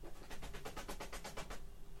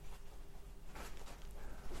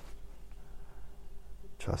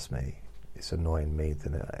trust me, it's annoying me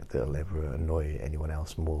than it'll ever annoy anyone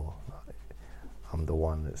else more. I'm the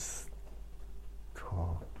one that's...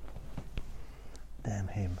 Oh, damn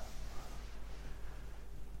him.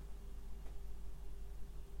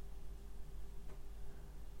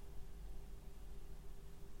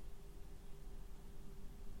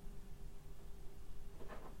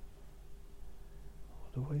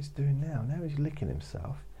 What he's doing now? Now he's licking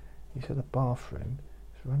himself. He's at the bathroom.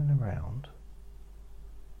 He's running around.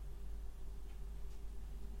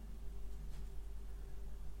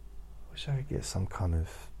 Wish I could get some kind of...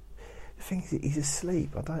 The thing is, he's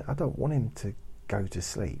asleep. I don't want him to go to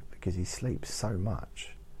sleep because he sleeps so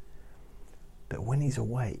much. But when he's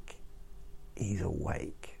awake, he's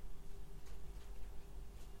awake.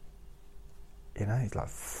 He's like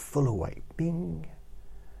full awake. Bing!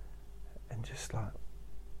 And just like...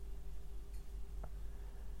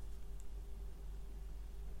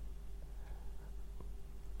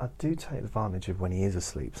 I do take advantage of when he is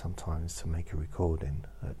asleep sometimes to make a recording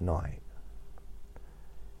at night.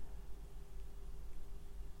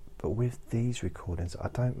 But with these recordings, I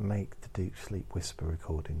don't make the deep sleep whisper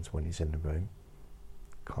recordings when he's in the room.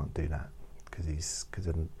 Can't do that because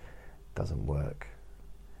it doesn't work.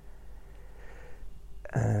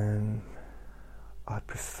 And I'd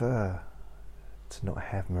prefer to not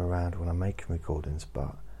have him around when I'm making recordings,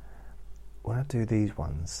 but when I do these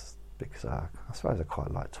ones, because I suppose I quite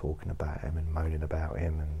like talking about him and moaning about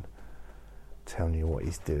him and telling you what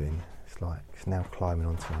he's doing. It's like he's now climbing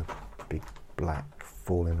onto a big black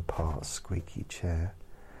falling apart squeaky chair.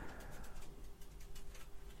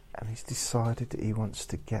 And he's decided that he wants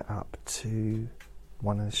to get up to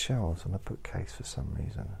one of the shelves on the bookcase for some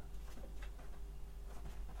reason.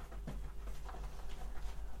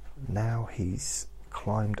 Now he's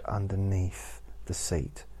climbed underneath the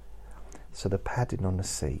seat. So the padding on the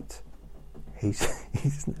seat,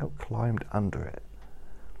 he's now climbed under it.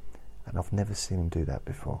 And I've never seen him do that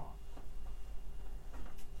before.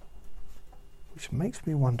 Which makes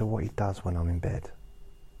me wonder what he does when I'm in bed.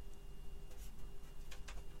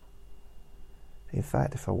 In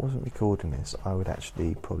fact, if I wasn't recording this, I would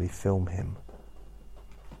actually probably film him.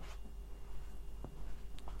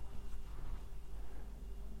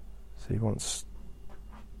 So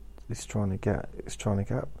he's trying to get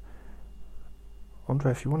up.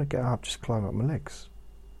 Andre, if you want to get up, just climb up my legs.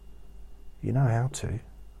 You know how to.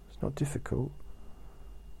 It's not difficult.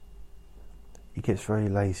 He gets very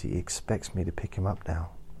lazy. He expects me to pick him up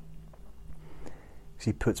now. So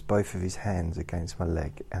he puts both of his hands against my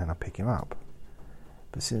leg and I pick him up.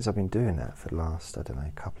 But since I've been doing that for the last, I don't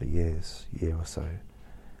know, couple of years, year or so,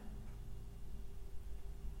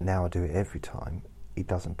 now I do it every time. He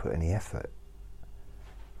doesn't put any effort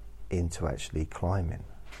into actually climbing.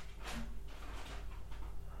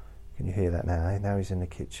 Can you hear that now? Eh? Now he's in the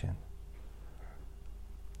kitchen.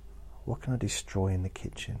 What can I destroy in the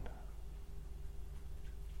kitchen?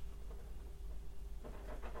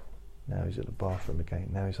 Now he's at the bathroom again.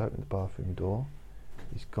 Now he's opened the bathroom door.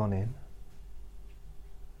 He's gone in.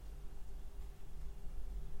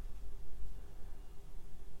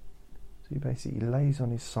 So he basically lays on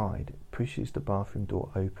his side, pushes the bathroom door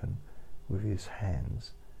open with his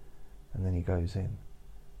hands, and then he goes in.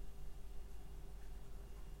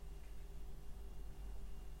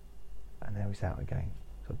 And now he's out again.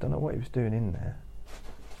 So I don't know what he was doing in there.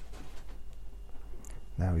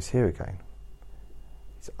 Now he's here again.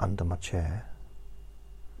 He's under my chair.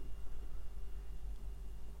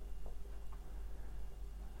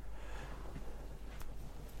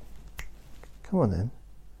 Come on then.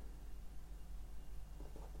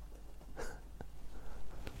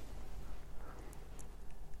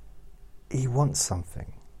 He wants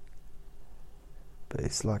something. But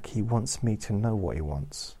it's like he wants me to know what he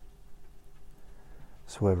wants.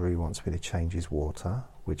 So whether he wants me to change his water,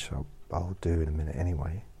 which I'll do in a minute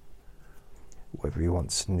anyway, whether he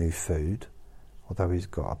wants new food, although he's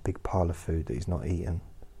got a big pile of food that he's not eaten,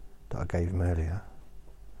 that I gave him earlier.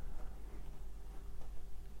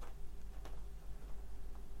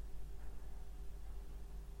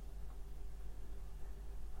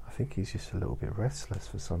 I think he's just a little bit restless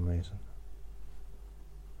for some reason.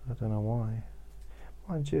 I don't know why.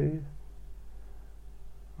 Mind you,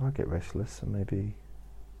 I get restless and maybe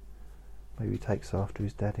he takes after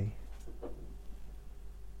his daddy.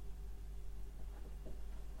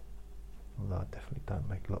 Although I definitely don't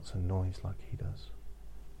make lots of noise like he does.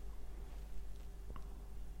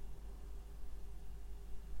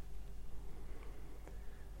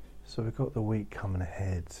 So we've got the week coming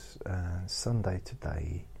ahead. Sunday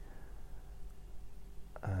today.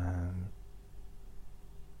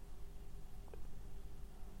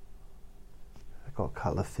 I've got a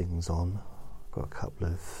couple of things on. I've got a couple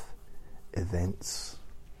of events.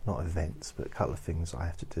 Not events, but a couple of things I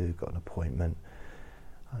have to do. Got an appointment.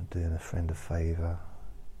 I'm doing a friend a favour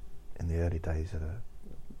in the early days of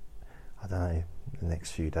I don't know, the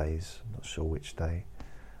next few days. I'm not sure which day,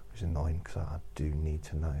 which is annoying because I do need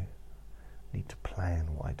to know. Need to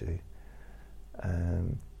plan what I do.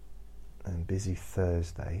 And busy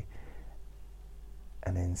Thursday.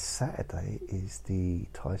 And then Saturday is the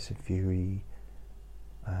Tyson Fury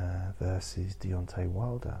versus Deontay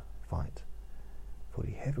Wilder fight for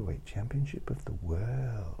the heavyweight championship of the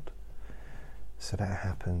world. So that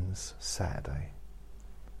happens Saturday.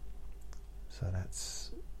 So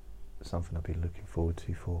that's something I've been looking forward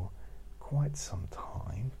to for quite some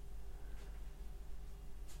time.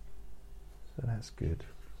 So that's good.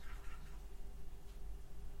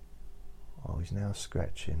 Oh, he's now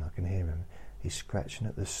scratching. I can hear him. He's scratching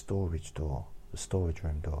at the storage door, the storage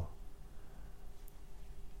room door.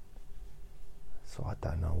 So I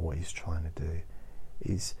don't know what he's trying to do.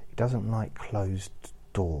 He doesn't like closed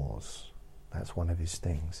doors. That's one of his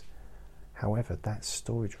things. However, that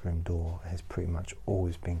storage room door has pretty much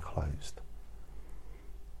always been closed.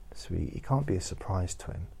 So he can't be a surprise to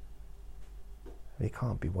him. He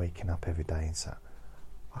can't be waking up every day and say,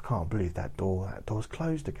 I can't believe that door's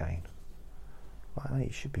closed again. Like,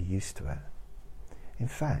 he should be used to it. In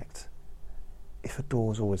fact, if a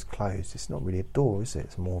door's always closed, it's not really a door, is it?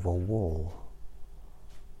 It's more of a wall.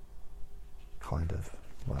 Kind of.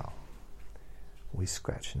 Well, we're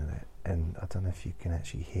scratching at it, and I don't know if you can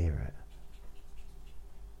actually hear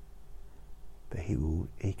it. but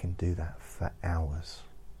he can do that for hours.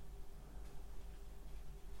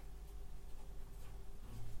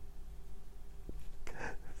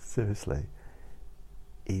 Seriously,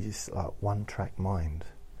 he's just like one-track mind.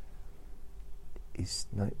 He's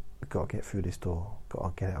no, we've got to get through this door,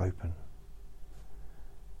 got to get it open.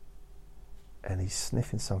 And he's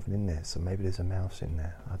sniffing something in there, so maybe there's a mouse in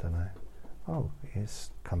there, I don't know. Oh,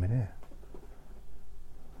 he's coming here.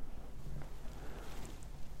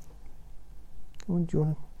 Do you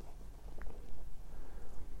want to?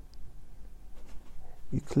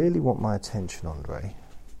 You clearly want my attention, Andre.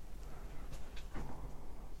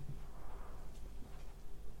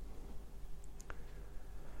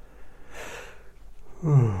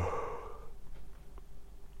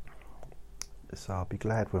 So I'll be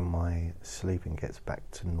glad when my sleeping gets back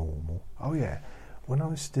to normal. Oh yeah, when I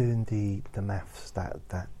was doing the maths,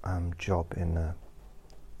 that job in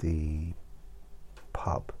the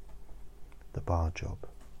pub, the bar job,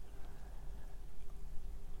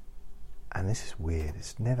 and this is weird,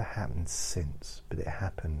 it's never happened since, but it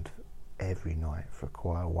happened every night for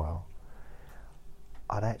quite a while.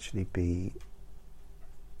 I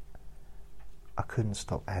couldn't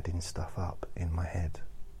stop adding stuff up in my head.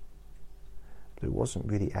 But it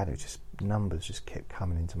wasn't really added, just numbers just kept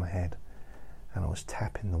coming into my head, and I was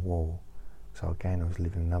tapping the wall. So again, I was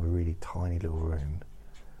living in another really tiny little room,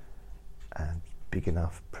 and big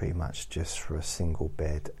enough pretty much just for a single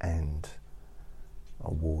bed and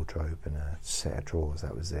a wardrobe and a set of drawers.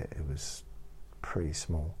 That was it. It was pretty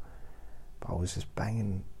small, but I was just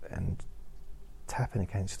banging and tapping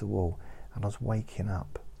against the wall, and I was waking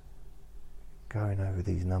up going over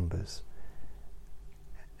these numbers,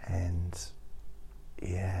 and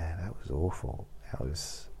yeah, that was awful. That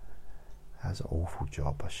was an awful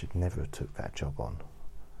job. I should never have took that job on.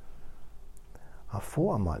 I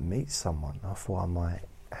thought I might meet someone. I thought I might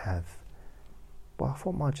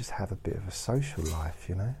just have a bit of a social life,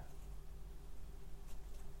 you know.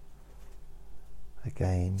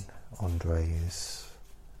 Again, Andre's.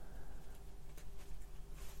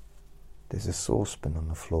 There's a saucepan on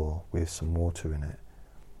the floor with some water in it,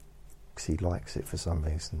 because he likes it for some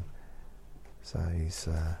reason. So he's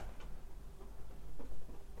I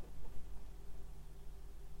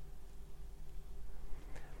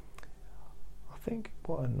think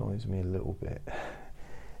what annoys me a little bit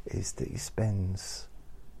is that he spends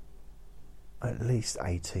at least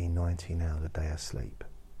 18, 19 hours a day asleep,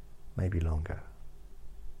 maybe longer.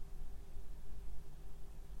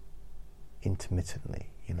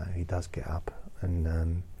 Intermittently, you know, he does get up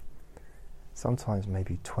and sometimes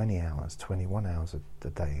maybe 20 hours, 21 hours a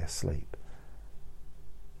day asleep.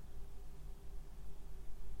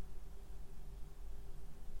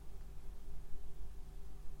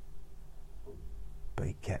 But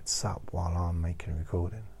he gets up while I'm making a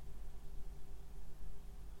recording.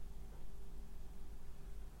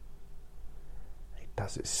 He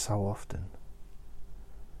does it so often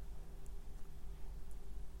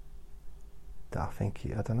that I think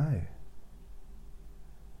I don't know.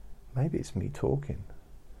 Maybe it's me talking,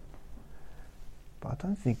 but I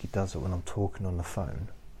don't think he does it when I'm talking on the phone.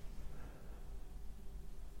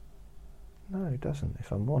 No, he doesn't.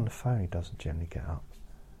 If I'm on the phone, he doesn't generally get up.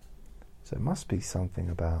 So it must be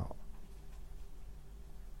something about,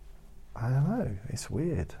 I don't know, it's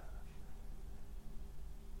weird.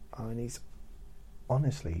 I mean,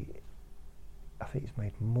 honestly, I think he's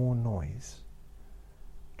made more noise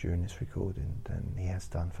during this recording than he has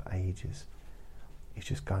done for ages. He's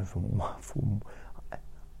just going from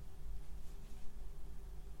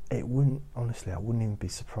it wouldn't, honestly, I wouldn't even be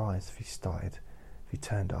surprised if he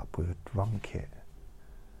turned up with a drum kit.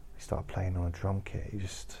 He started playing on a drum kit. He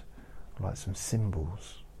just, like some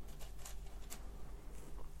cymbals.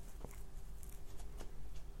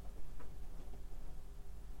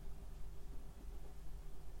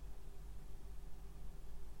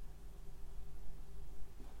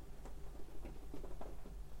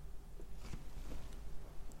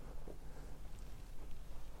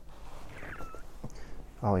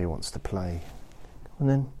 Oh, he wants to play. And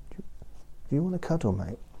then, do you want to cuddle,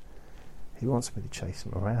 mate? He wants me to chase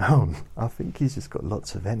him around. I think he's just got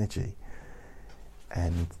lots of energy.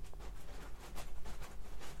 And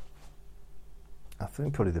I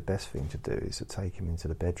think probably the best thing to do is to take him into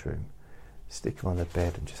the bedroom, stick him on the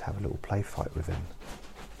bed and just have a little play fight with him.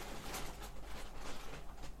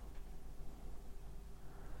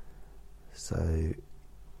 So,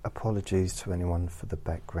 apologies to anyone for the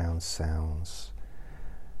background sounds.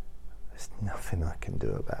 There's nothing I can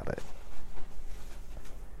do about it.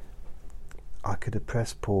 I could have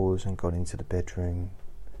pressed pause and gone into the bedroom,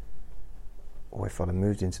 or if I'd have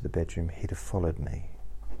moved into the bedroom, he'd have followed me.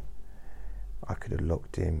 I could have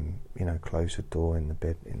locked him, closed the door in the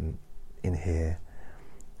bed in here,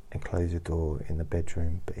 and closed the door in the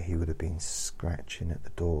bedroom, but he would have been scratching at the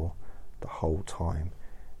door the whole time,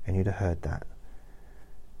 and you'd have heard that.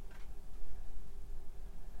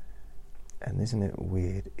 And isn't it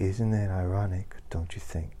weird? Isn't it ironic, don't you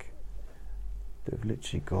think? They've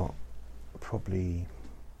literally got probably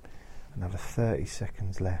another 30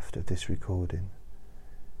 seconds left of this recording,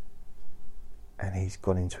 and he's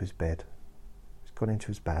gone into his bed, he's gone into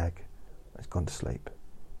his bag, he's gone to sleep.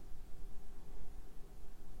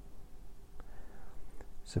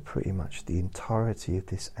 So pretty much the entirety of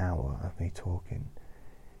this hour of me talking,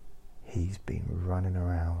 he's been running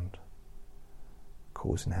around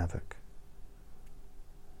causing havoc.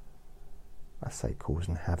 I say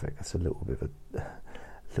causing havoc, that's a little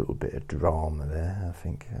bit of drama there, I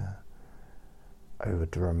think. Over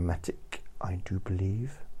dramatic, I do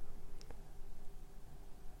believe.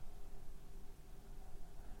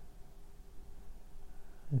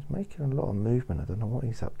 He's making a lot of movement. I don't know what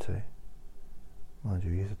he's up to. Mind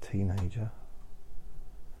you, he's a teenager.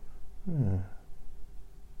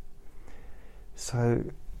 So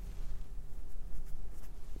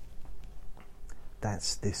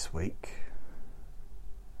that's this week.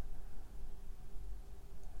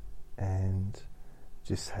 And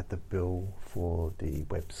just had the bill for the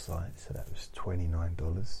website, so that was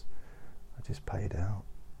 $29. I just paid out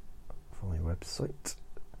for my website.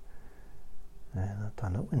 And I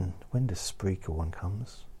don't know when the Spreaker one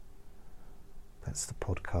comes. That's the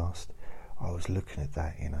podcast. I was looking at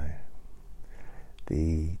that,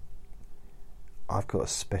 I've got a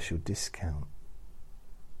special discount,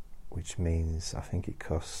 which means I think it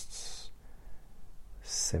costs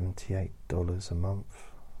 $78 a month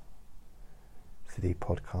for the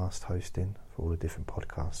podcast hosting, for all the different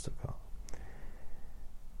podcasts I've got.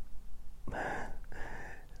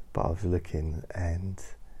 But I was looking and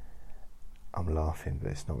I'm laughing,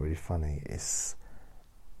 but it's not really funny.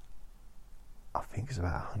 I think it's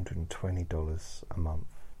about $120 a month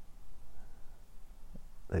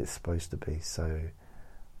that it's supposed to be, so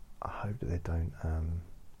I hope that they don't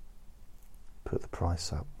put the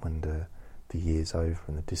price up when the year's over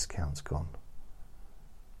and the discount's gone.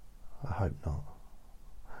 I hope not.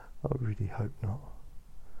 I really hope not.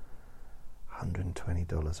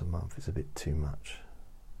 $120 a month is a bit too much.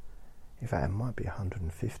 In fact, it might be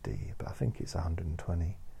 $150, but I think it's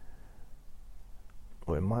 $120.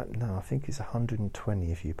 Or I think it's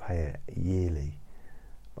 $120 if you pay it yearly,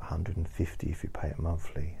 but $150 if you pay it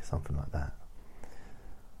monthly, something like that.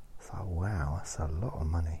 So wow, that's a lot of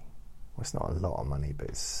money. Well, it's not a lot of money, but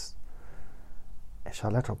it's a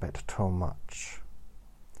little bit too much.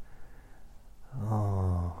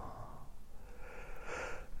 Oh.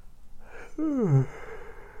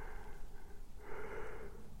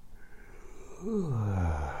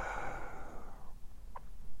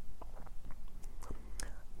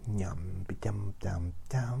 Yum, dum dum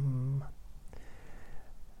dum.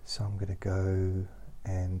 So I'm going to go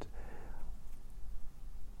and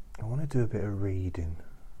I want to do a bit of reading.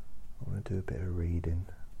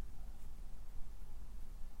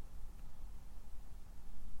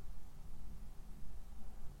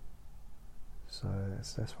 So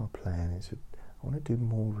that's my plan. I want to do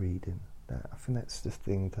more reading. I think that's the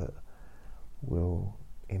thing that will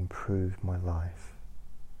improve my life.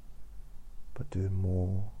 But doing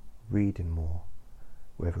more, reading more,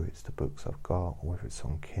 whether it's the books I've got, or whether it's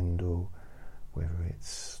on Kindle, whether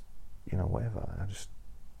it's, whatever.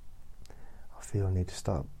 I feel I need to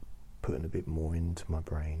start putting a bit more into my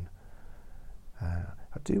brain. I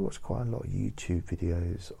do watch quite a lot of YouTube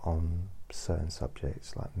videos on certain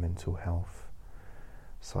subjects like mental health,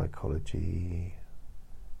 psychology,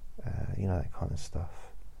 that kind of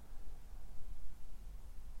stuff.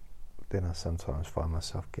 Then I sometimes find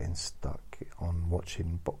myself getting stuck on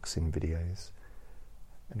watching boxing videos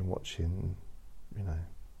and watching,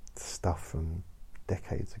 stuff from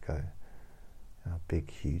decades ago,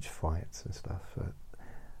 big, huge fights and stuff. But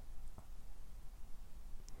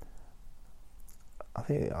I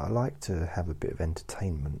think I like to have a bit of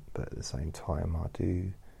entertainment, but at the same time, I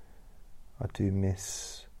do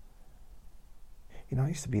miss. I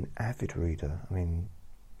used to be an avid reader. I mean,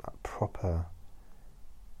 proper.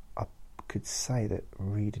 I could say that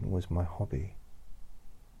reading was my hobby,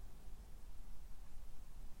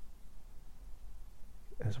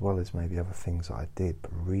 as well as maybe other things that I did.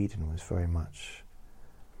 But reading was very much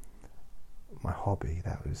my hobby.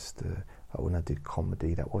 That was when I did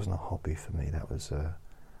comedy. That wasn't a hobby for me. That was I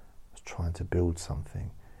was trying to build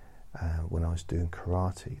something. When I was doing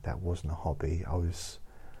karate, that wasn't a hobby. I was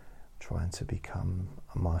trying to become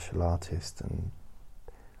a martial artist, and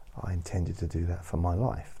I intended to do that for my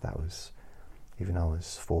life. That was, even though I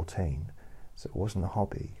was 14, so it wasn't a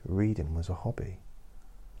hobby. Reading was a hobby.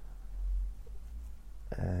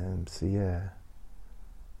 And so yeah,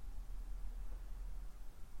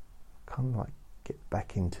 kind of like get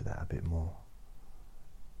back into that a bit more,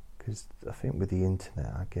 because I think with the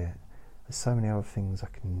internet there's so many other things I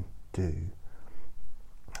can do.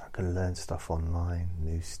 I can learn stuff online,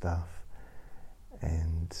 new stuff,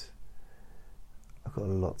 and I've got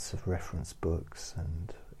lots of reference books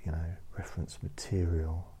and reference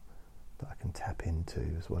material that I can tap into,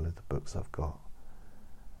 as well as the books I've got.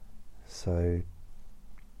 So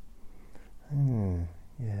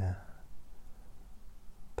yeah,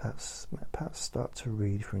 perhaps start to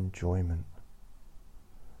read for enjoyment,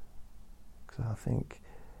 because I think,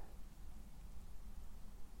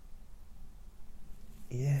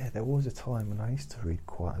 yeah, there was a time when I used to read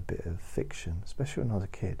quite a bit of fiction, especially when I was a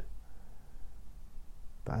kid.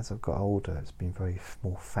 But as I've got older, it's been very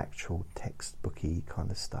more factual, textbooky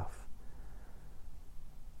kind of stuff.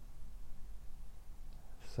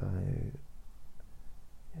 So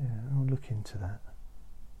yeah, I'll look into that.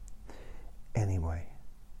 Anyway,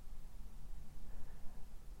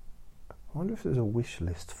 I wonder if there's a wish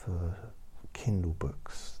list for Kindle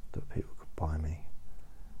books that people could buy me.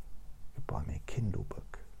 You could buy me a Kindle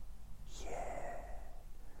book. Yeah.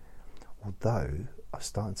 Although I'm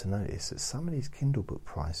starting to notice that some of these Kindle book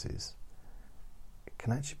prices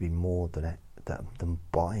can actually be more than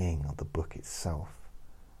buying of the book itself,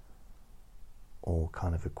 or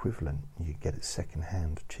kind of equivalent. You get it second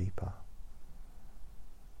hand, cheaper,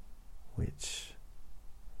 which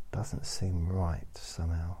doesn't seem right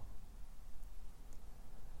somehow.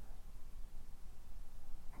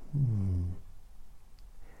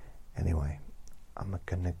 Anyway, I'm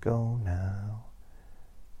gonna go now.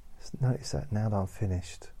 Just notice that now that I'm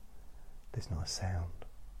finished, there's not a sound.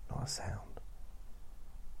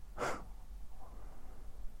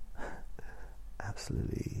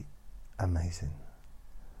 Absolutely amazing.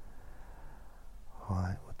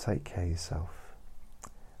 Alright, well, take care of yourself.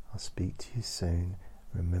 I'll speak to you soon.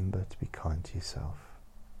 Remember to be kind to yourself,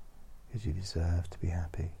 because you deserve to be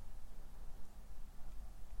happy.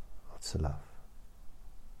 Lots of love.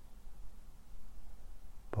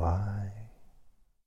 Bye.